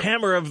there?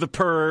 Hammer of the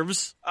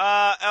Pervs.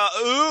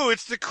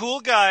 It's the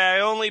cool guy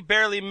I only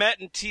barely met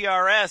in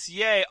TRS.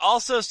 Yay.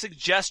 Also,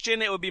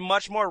 suggestion, it would be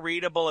much more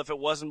readable if it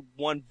wasn't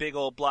one big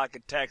old block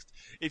of text.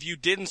 If you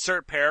did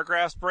insert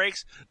paragraphs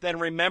breaks, then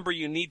remember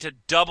you need to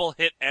double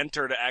hit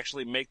enter to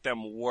actually make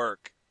them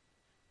work.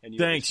 And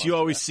Thanks, you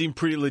always seem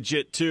pretty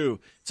legit, too.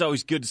 It's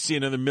always good to see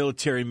another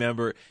military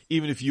member,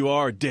 even if you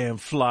are a damn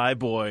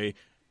flyboy,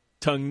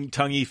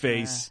 tonguey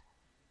face.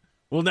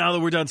 Well, now that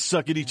we're done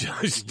sucking each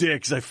other's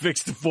dicks, I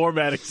fixed the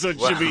formatting so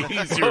it should be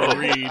easier to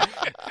read.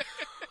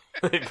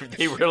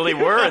 They really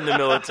were in the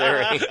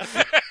military.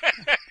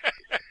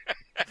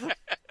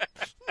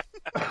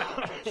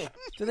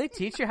 Do they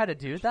teach you how to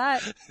do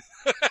that?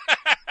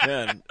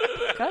 Man.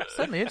 I'm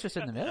suddenly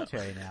interested in the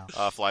military now.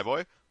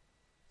 Flyboy?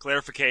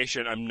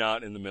 Clarification, I'm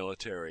not in the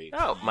military.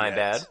 Oh, my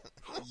bad.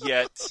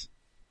 Yet.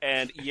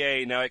 And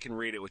yay, now I can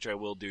read it, which I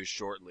will do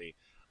shortly.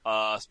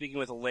 Speaking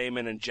with a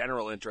layman and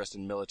general interest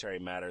in military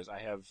matters, I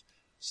have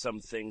some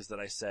things that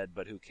I said,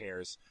 but who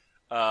cares?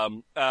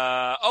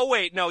 Oh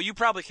wait, no, you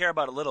probably care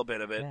about a little bit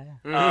of it.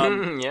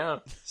 Yeah.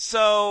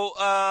 So,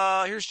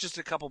 here's just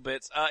a couple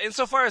bits.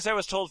 Insofar as I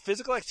was told,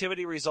 physical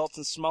activity results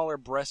in smaller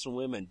breasts in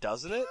women,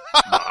 doesn't it?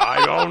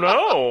 I don't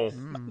know.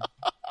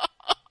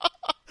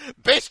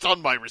 Based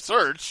on my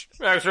research.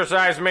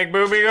 Exercise make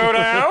booby go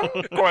down?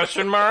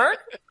 Question mark.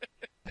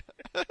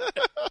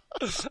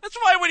 That's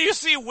why when you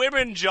see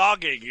women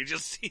jogging, you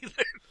just see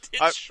their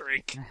tits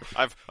shrink.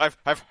 I've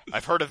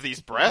heard of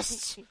these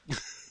breasts.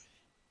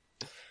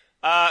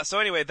 So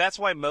anyway, that's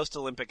why most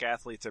Olympic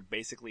athletes are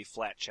basically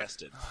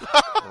flat-chested.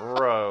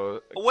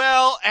 Bro.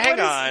 Well, hang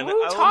on.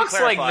 Who Let me talks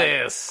like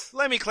clarify. this?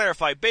 Let me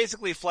clarify.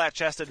 Basically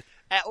flat-chested,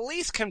 at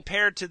least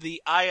compared to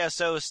the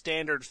ISO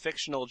standard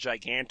fictional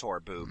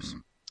gigantor boobs.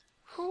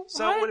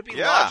 So would it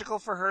be logical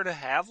for her to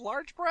have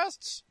large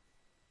breasts?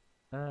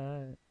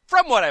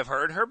 From what I've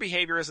heard, her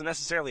behavior isn't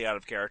necessarily out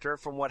of character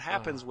from what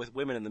happens with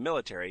women in the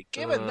military,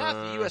 given that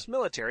the U.S.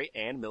 military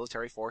and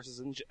military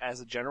forces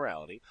as a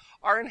generality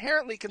are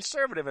inherently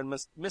conservative and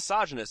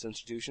misogynist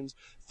institutions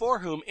for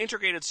whom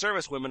integrated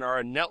service women are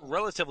a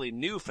relatively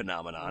new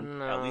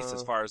phenomenon, at least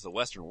as far as the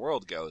Western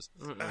world goes.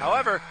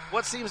 However,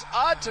 what seems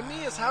odd to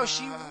me is how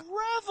she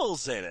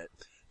revels in it.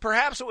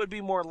 Perhaps it would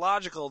be more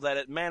logical that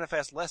it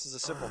manifests less as a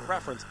simple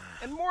preference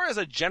and more as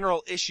a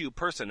general issue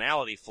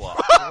personality flaw.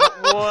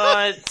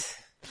 What?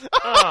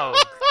 Oh,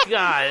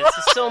 God,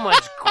 it's so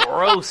much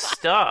gross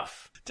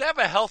stuff. To have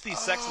a healthy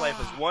sex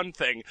life is one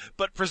thing,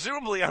 but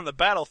presumably on the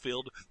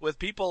battlefield, with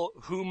people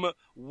whom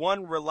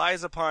one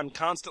relies upon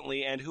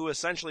constantly and who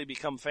essentially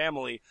become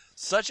family,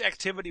 such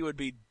activity would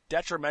be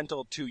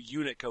detrimental to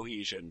unit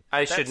cohesion.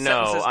 I should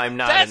know, I'm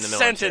not in the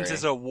military. That sentence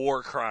is a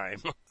war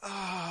crime.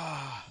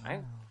 I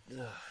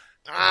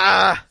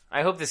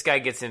hope this guy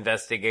gets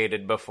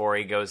investigated before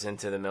he goes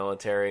into the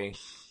military.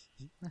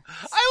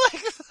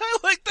 I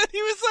like that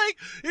he was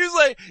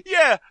like,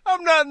 yeah,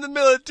 I'm not in the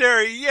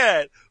military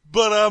yet,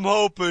 but I'm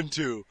hoping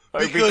to.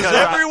 Because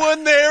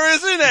everyone there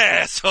is an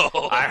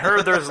asshole. I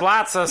heard there's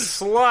lots of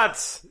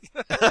sluts.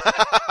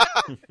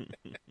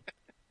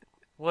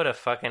 What a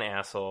fucking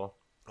asshole.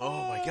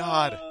 Oh my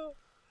god.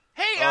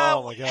 Hey,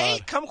 oh my god.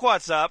 Hey,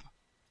 Kumquat's up.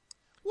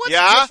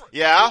 Yeah?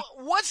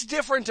 What's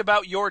different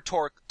about your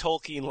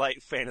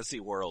Tolkien-like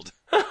fantasy world?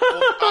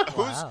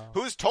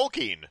 Who's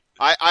Tolkien?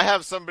 I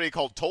have somebody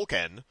called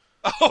Tolkien.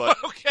 Oh,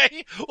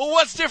 okay. Well,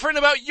 what's different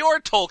about your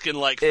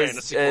Tolkien-like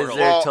fantasy world? Is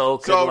there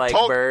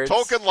Tolkien-like birds?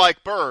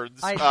 Tolkien-like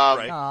birds.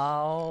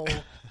 Oh.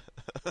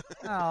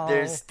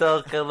 There's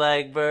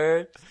Tolkien-like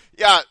birds?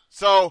 Yeah,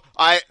 so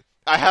I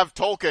have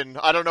Tolkien.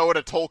 I don't know what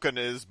a Tolkien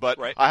is, but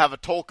I have a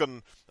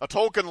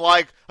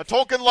Tolkien-like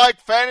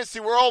fantasy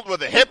world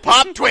with a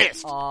hip-hop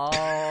twist.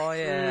 Oh,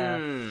 yeah.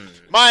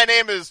 My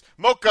name is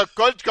Mocha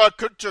Kujka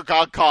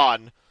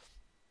Kuchaka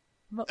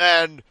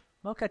and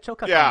Mocha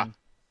Choka. yeah.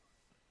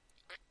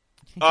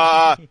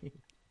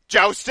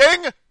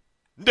 Jousting?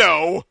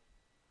 No.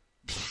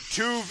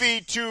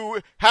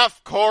 2v2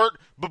 half-court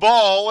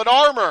ball and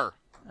armor.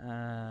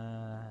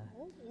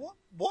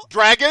 What?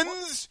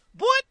 Dragons?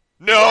 What?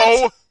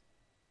 No. What?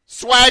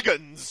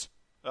 Swagons.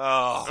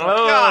 Oh,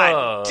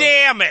 God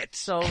damn it.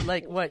 So,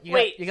 like, what?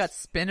 You got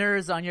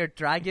spinners on your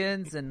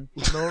dragons and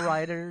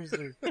lowriders?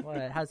 Or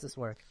what? How's this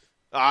work?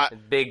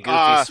 Big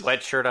goofy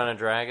sweatshirt on a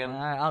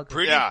dragon.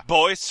 Pretty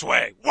boy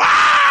swag.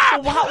 Wow!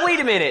 Well, wait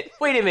a minute.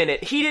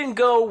 He didn't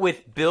go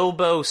with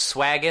Bilbo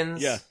Swaggins?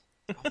 Yeah.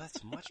 Oh,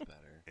 that's much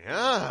better.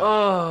 Yeah.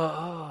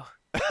 Oh.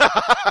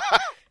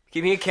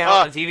 Give me a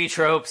count of TV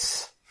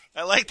tropes.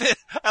 I like that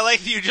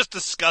you just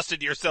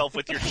disgusted yourself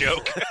with your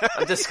joke.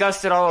 I'm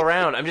disgusted all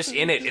around. I'm just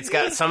in it.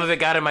 Some of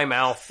it got in my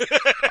mouth.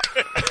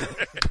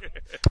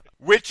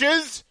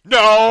 Witches?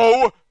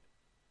 No.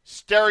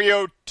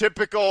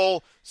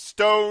 Stereotypical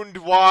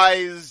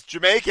stoned-wise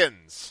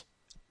Jamaicans.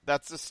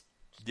 That's a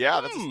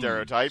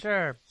stereotype.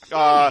 Sure.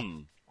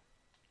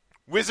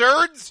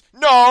 Wizards?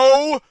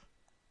 No.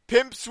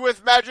 Pimps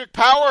with magic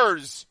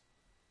powers.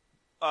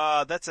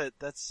 That's a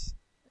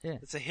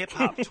hip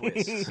hop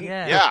twist.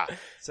 Yeah.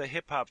 It's a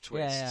hip hop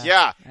twist.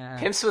 Yeah.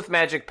 Pimps with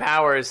Magic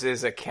Powers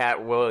is a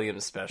Cat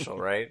Williams special,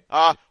 right?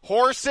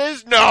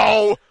 Horses?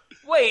 No.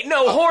 Wait,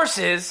 no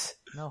horses.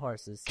 No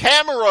horses.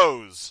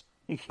 Camaros.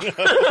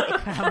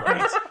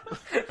 Camaros.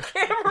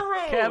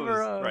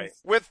 Right.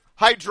 With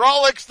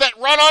hydraulics that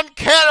run on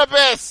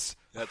cannabis.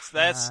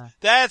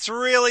 That's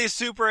really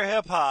super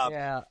hip hop.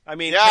 Yeah. I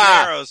mean,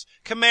 Yeah.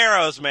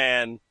 Camaros,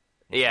 man.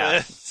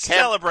 Yeah.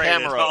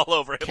 Celebrated all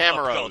over hip hop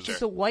Camaros. culture.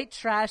 It's the white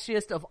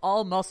trashiest of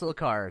all muscle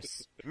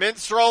cars.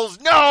 Minstrels?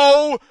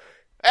 No.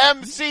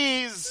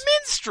 MCs.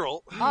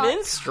 Minstrel.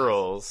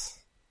 Minstrels.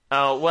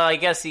 Oh, well, I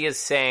guess he is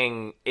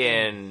saying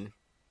in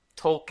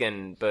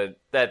Tolkien, but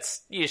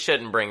you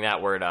shouldn't bring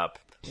that word up.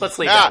 Let's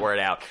leave that word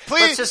out.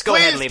 Let's just go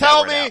ahead and leave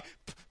that word out.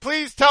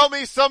 Please tell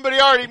me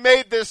somebody already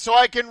made this so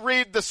I can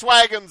read the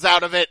swaggins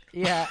out of it.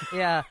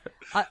 Yeah.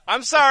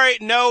 I'm sorry.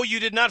 No, you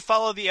did not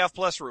follow the F+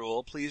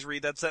 rule. Please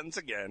read that sentence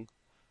again.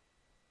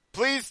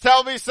 Please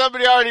tell me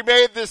somebody already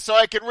made this so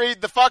I can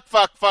read the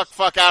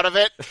fuck out of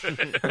it.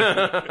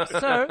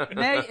 Sir,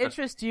 may I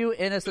interest you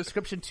in a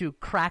subscription to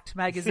Cracked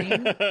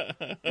magazine?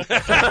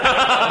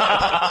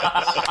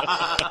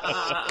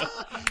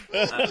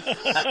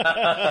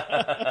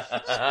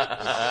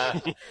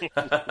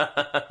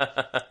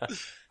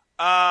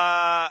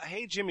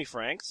 Hey, Jimmy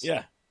Franks.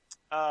 Yeah.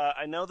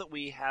 I know that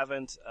we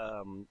haven't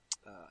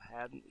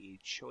had any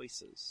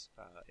choices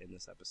in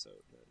this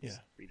episode.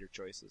 Reader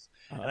choices,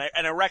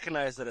 and I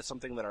recognize that it's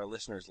something that our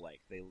listeners like.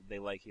 They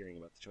like hearing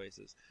about the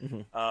choices.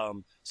 Mm-hmm.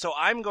 So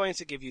I'm going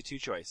to give you two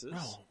choices.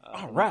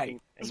 All right.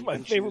 This is my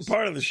favorite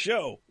part of the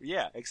show.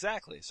 Yeah,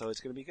 exactly. So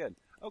it's going to be good.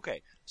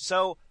 Okay.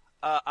 So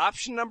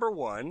option number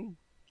one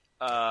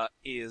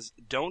is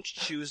don't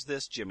choose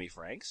this, Jimmy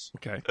Franks.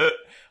 Okay.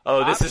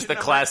 This is the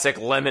classic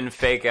lemon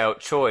fake out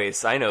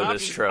choice. I know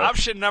this trope.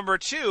 Option number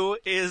two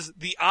is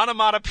the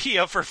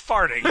onomatopoeia for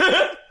farting.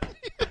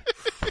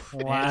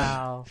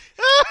 Wow.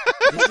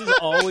 This is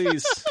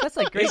always... That's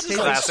like great This is taste.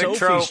 like Classic Sophie's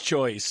trope.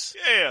 choice.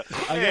 Yeah.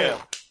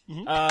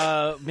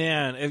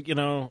 Man,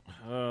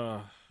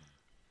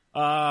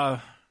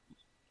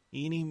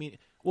 eeny, meeny...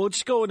 We'll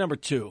just go with number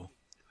two.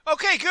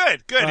 Okay,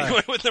 good. All You right.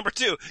 went with number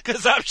two,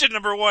 because option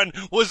number one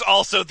was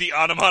also the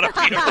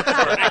onomatopoeia for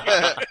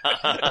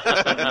farting.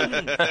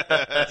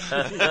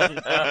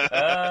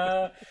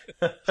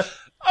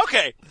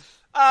 Okay.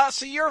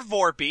 So you're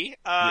Vorpy,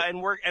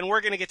 and we're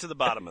going to get to the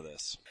bottom of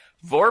this.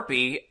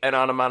 Vorpy, an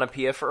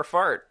onomatopoeia for a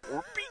fart.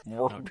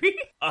 Vorpy?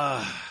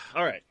 All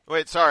right.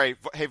 Wait, sorry.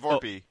 Hey,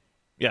 Vorpy.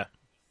 Yeah.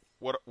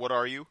 What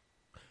are you?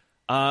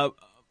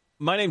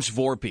 My name's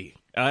Vorpy,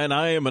 and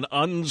I am an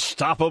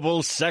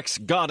unstoppable sex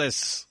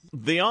goddess.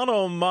 The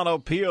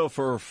onomatopoeia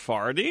for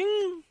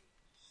farting?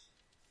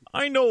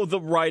 I know that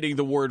writing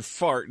the word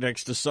fart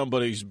next to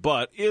somebody's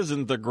butt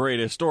isn't the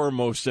greatest or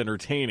most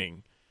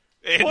entertaining.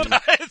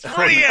 It's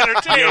pretty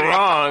entertaining. You're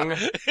wrong.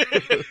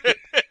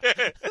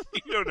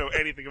 You don't know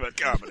anything about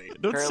comedy.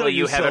 Don't sell Apparently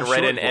you yourself haven't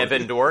read short, an Vorpy.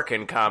 Evan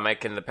Dworkin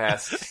comic in the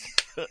past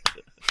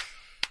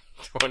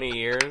 20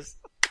 years.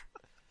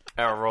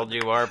 How old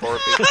you are,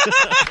 Vorpy.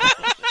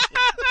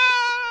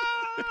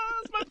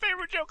 That's my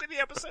favorite joke in the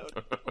episode.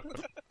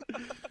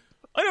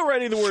 I know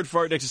writing the word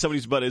fart next to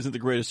somebody's butt isn't the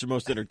greatest or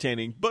most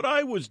entertaining, but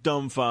I was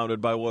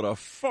dumbfounded by what a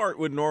fart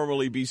would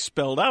normally be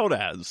spelled out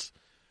as.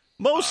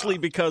 Mostly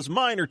because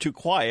mine are too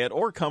quiet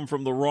or come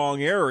from the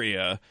wrong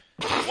area.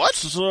 What?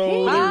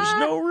 So there's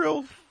no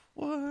real...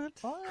 What?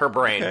 Her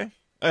brain.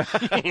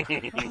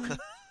 Okay.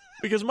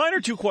 Because mine are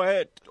too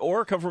quiet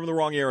or come from the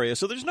wrong area,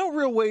 so there's no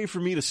real way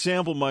for me to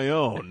sample my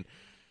own.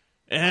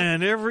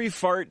 And every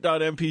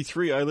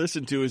fart.mp3 I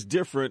listen to is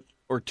different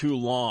or too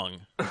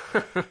long.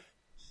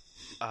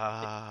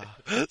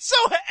 So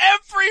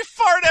every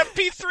fart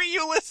MP3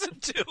 you listen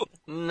to.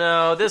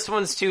 No, this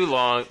one's too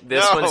long.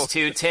 This No. one's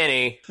too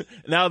tinny.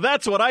 Now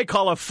that's what I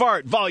call a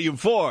fart, Volume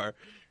 4.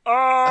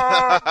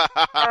 My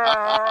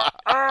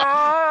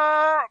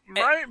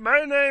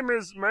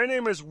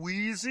name is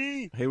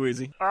Wheezy. Hey,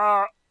 Wheezy.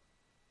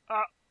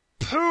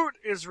 Poot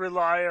is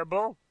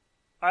reliable.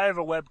 I have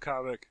a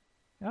webcomic.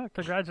 Oh,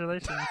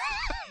 congratulations.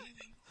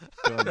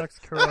 Looks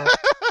cool.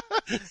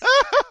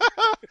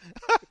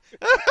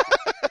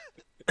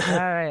 All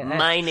right.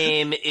 My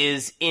name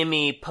is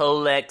Emmy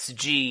Polex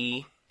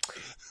G,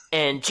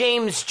 and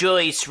James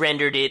Joyce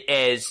rendered it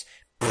as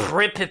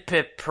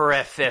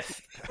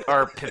prepipipprefif,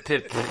 or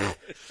pipip,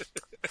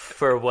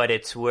 for what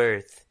it's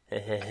worth.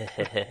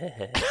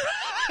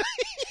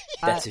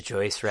 That's a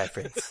Joyce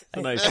reference.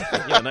 Nice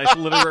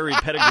literary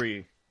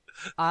pedigree.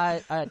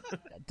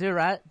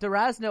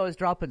 Durazno is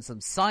dropping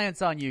some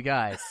science on you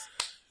guys.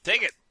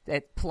 Take it.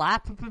 It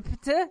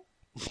plapipipita,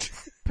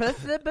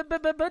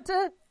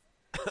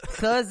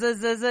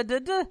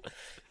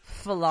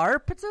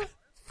 Falarpita,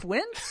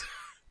 Flint,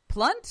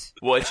 Plunt,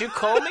 What'd you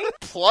call me?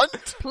 Plunt?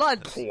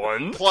 Plunt.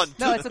 Plunt.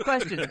 No, it's a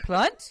question.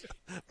 Plunt,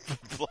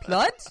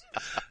 Plunt.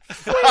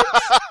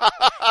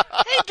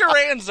 Hey,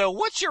 Duranzo,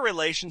 what's your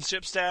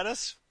relationship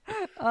status?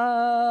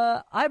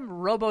 I'm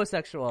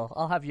robosexual.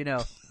 I'll have you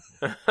know.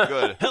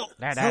 Good. Hello?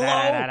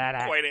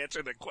 Quite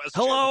answer the question.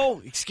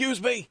 Hello?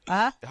 Excuse me?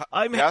 Huh?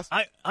 I'm Yes?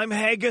 I'm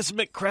Haggis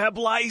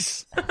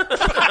McCrablice.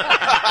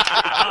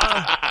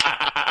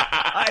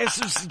 I have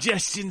some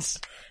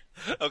suggestions.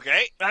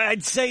 Okay.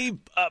 I'd say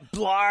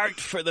Blart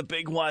for the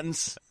big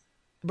ones.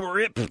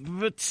 Brip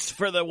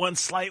for the ones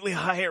slightly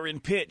higher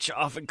in pitch,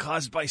 often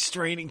caused by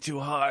straining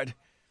too hard.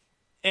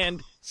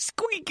 And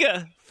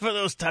Squeaka for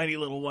those tiny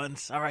little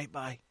ones. All right,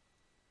 bye.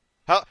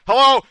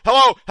 Hello.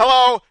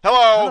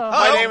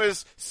 My name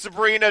is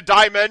Sabrina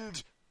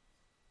Diamond.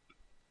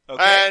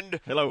 Okay. And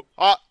Hello.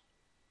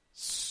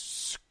 Scowee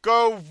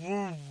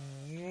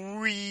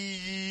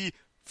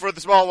for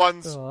the small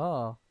ones.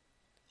 Oh.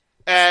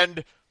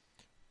 And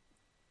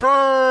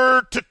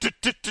for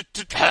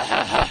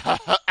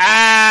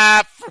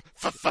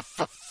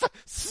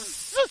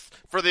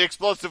the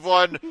explosive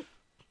one.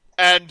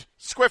 And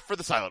Squiff for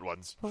the silent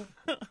ones. I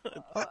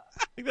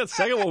think that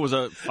second one was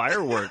a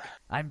firework.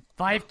 I'm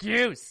 5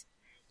 Qs.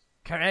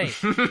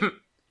 Correct.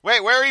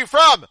 Wait, where are you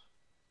from?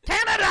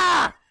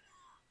 Canada!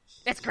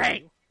 It's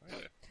great.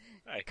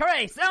 Right.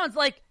 Hooray, sounds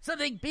like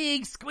something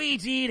being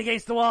squeegeed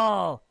against the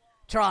wall.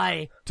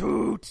 Try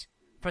toot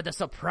for the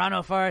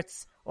soprano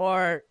farts,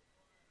 or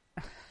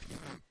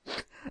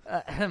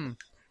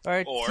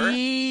Or?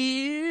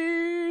 tee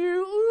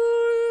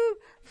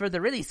for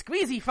the really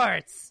squeezy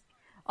farts.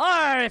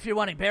 Or if you're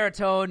wanting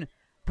baritone,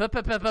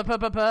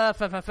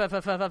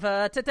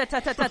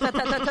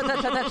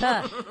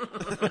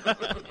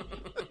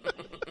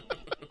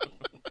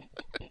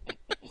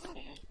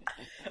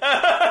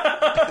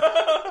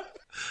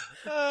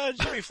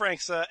 Jimmy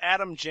Frank's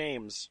Adam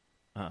James.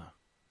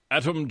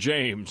 Atom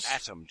James.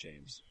 Atom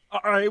James.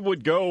 I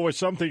would go with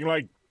something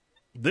like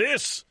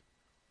this.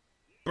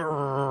 It's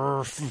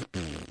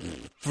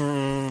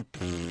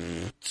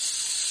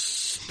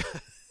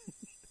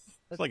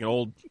like an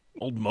old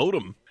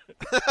modem.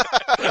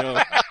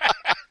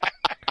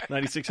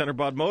 9600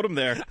 baud modem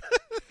there.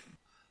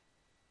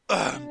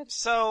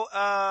 So,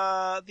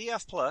 the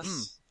F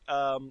plus,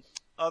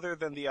 other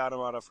than the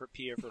automata for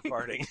Pia for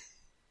farting,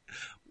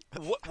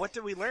 what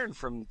did we learn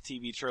from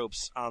TV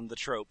tropes on the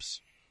tropes?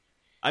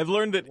 I've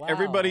learned that Wow.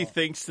 everybody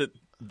thinks that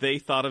they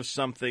thought of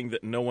something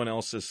that no one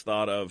else has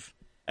thought of,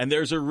 and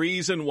there's a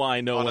reason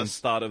why no one's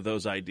thought of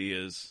those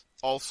ideas.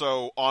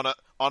 Also, on a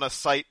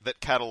site that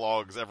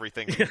catalogs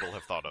everything people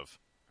have thought of.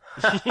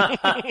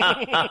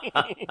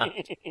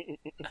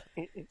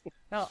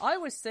 Now, I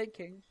was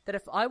thinking that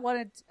if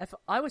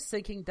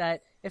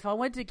I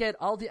wanted to get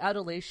all the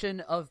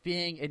adulation of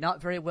being a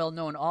not very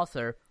well-known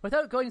author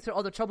without going through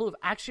all the trouble of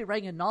actually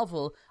writing a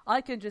novel,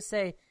 I can just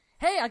say,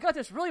 hey, I got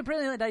this really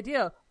brilliant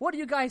idea. What do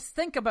you guys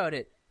think about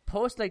it?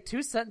 Post like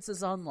 2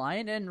 sentences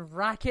online and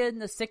rack in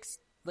the 6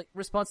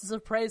 responses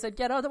of praise I'd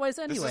get otherwise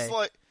anyway. This is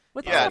like,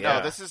 With yeah, all no,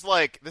 that. this is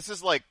like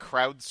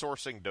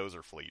crowdsourcing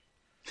Dozer Fleet.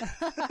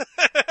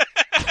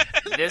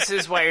 This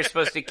is why you're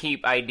supposed to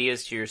keep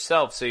ideas to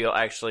yourself, so you'll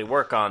actually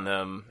work on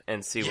them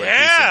and see what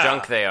piece of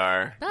junk they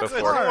are That's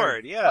before.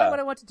 hard. yeah. Why would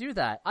I want to do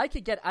that? I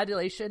could get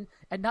adulation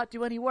and not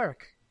do any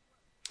work.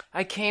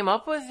 I came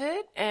up with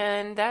it,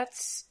 and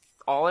that's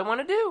all I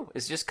want to do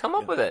is just come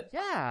up with it.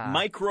 Yeah.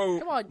 Micro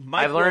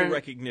I've learned-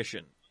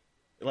 recognition.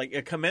 Like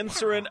a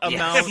commensurate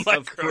amount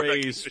of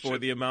praise for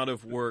the amount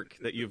of work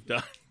that you've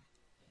done.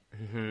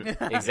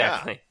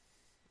 Exactly.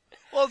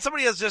 Well,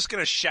 somebody is just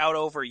going to shout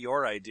over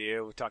your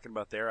idea. We're talking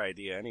about their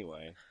idea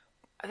anyway.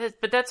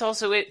 But that's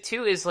also it,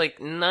 too, is like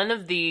none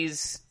of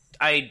these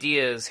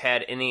ideas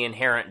had any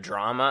inherent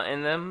drama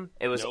in them.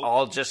 It was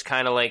all just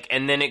kind of like,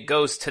 and then it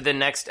goes to the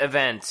next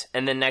event,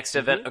 and the next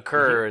event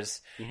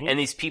occurs, and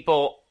these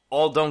people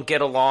all don't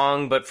get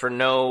along, but for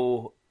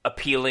no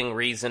appealing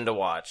reason to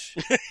watch.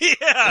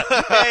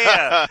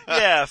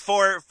 Yeah.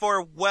 For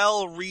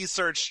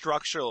well-researched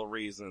structural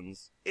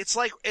reasons. It's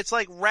like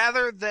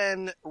rather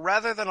than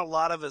a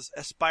lot of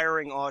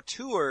aspiring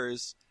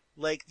auteurs,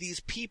 like these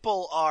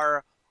people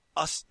are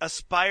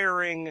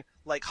aspiring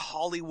like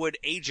Hollywood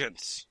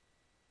agents,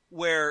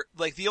 where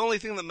like the only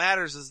thing that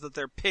matters is that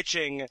they're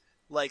pitching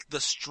like the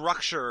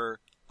structure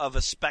of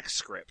a spec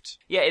script.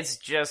 Yeah,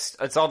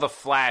 it's all the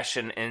flash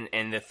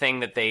and the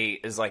thing that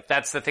is like,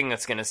 that's the thing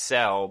that's going to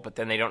sell, but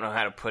then they don't know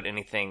how to put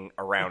anything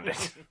around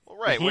it. Well,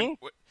 right.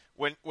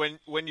 When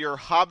your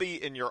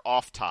hobby in your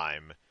off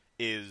time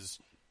is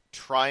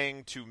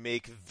trying to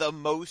make the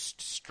most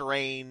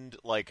strained,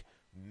 like,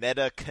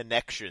 meta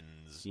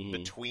connections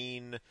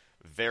between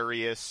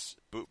various,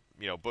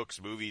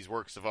 books, movies,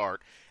 works of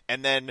art,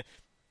 and then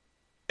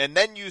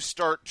you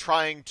start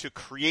trying to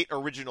create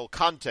original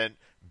content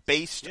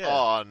based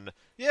on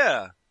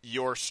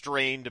your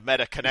strained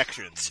meta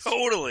connections.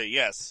 Totally,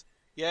 yes.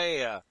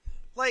 Yeah.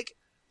 Like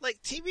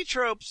TV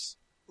tropes,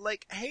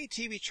 like, hey,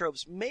 TV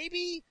tropes,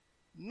 maybe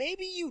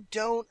you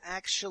don't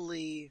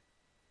actually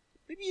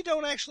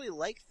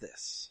like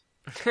this.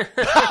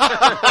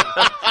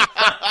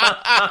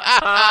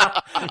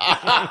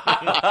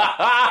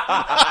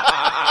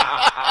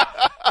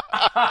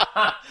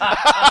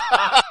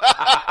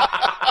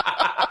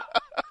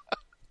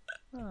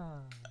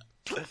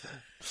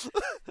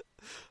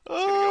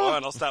 Go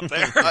on, I'll stop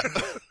there.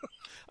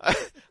 I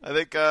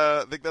think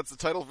that's the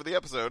title for the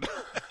episode.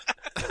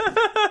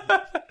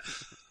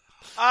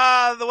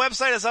 The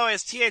website is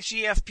always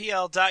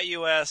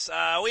thefpl.us.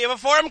 We have a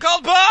forum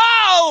called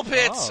Ball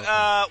Pit,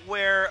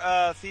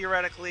 where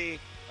theoretically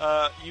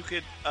you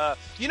could,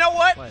 you know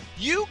what?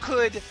 You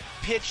could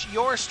pitch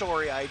your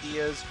story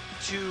ideas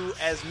to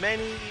as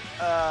many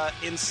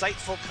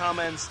insightful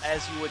comments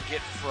as you would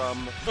get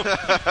from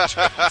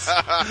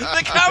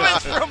the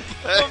comments from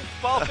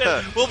Ball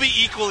Pit will be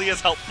equally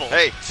as helpful.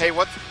 Hey,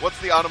 what's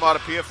the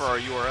onomatopoeia for our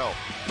URL?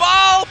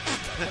 Ball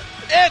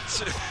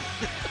it.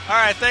 All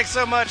right, thanks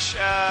so much.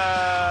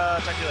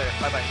 Talk to you later.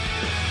 Bye-bye.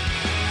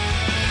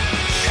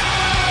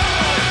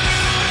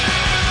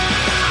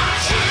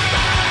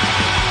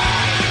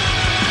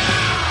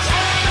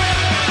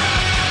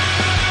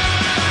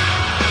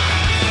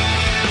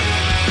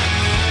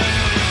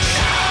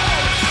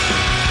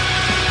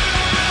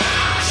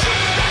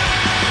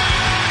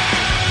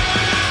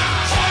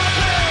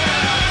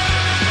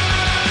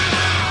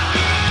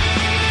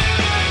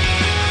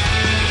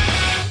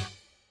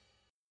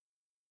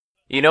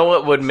 You know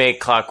what would make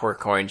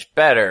Clockwork Orange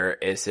better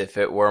is if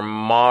it were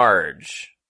Marge.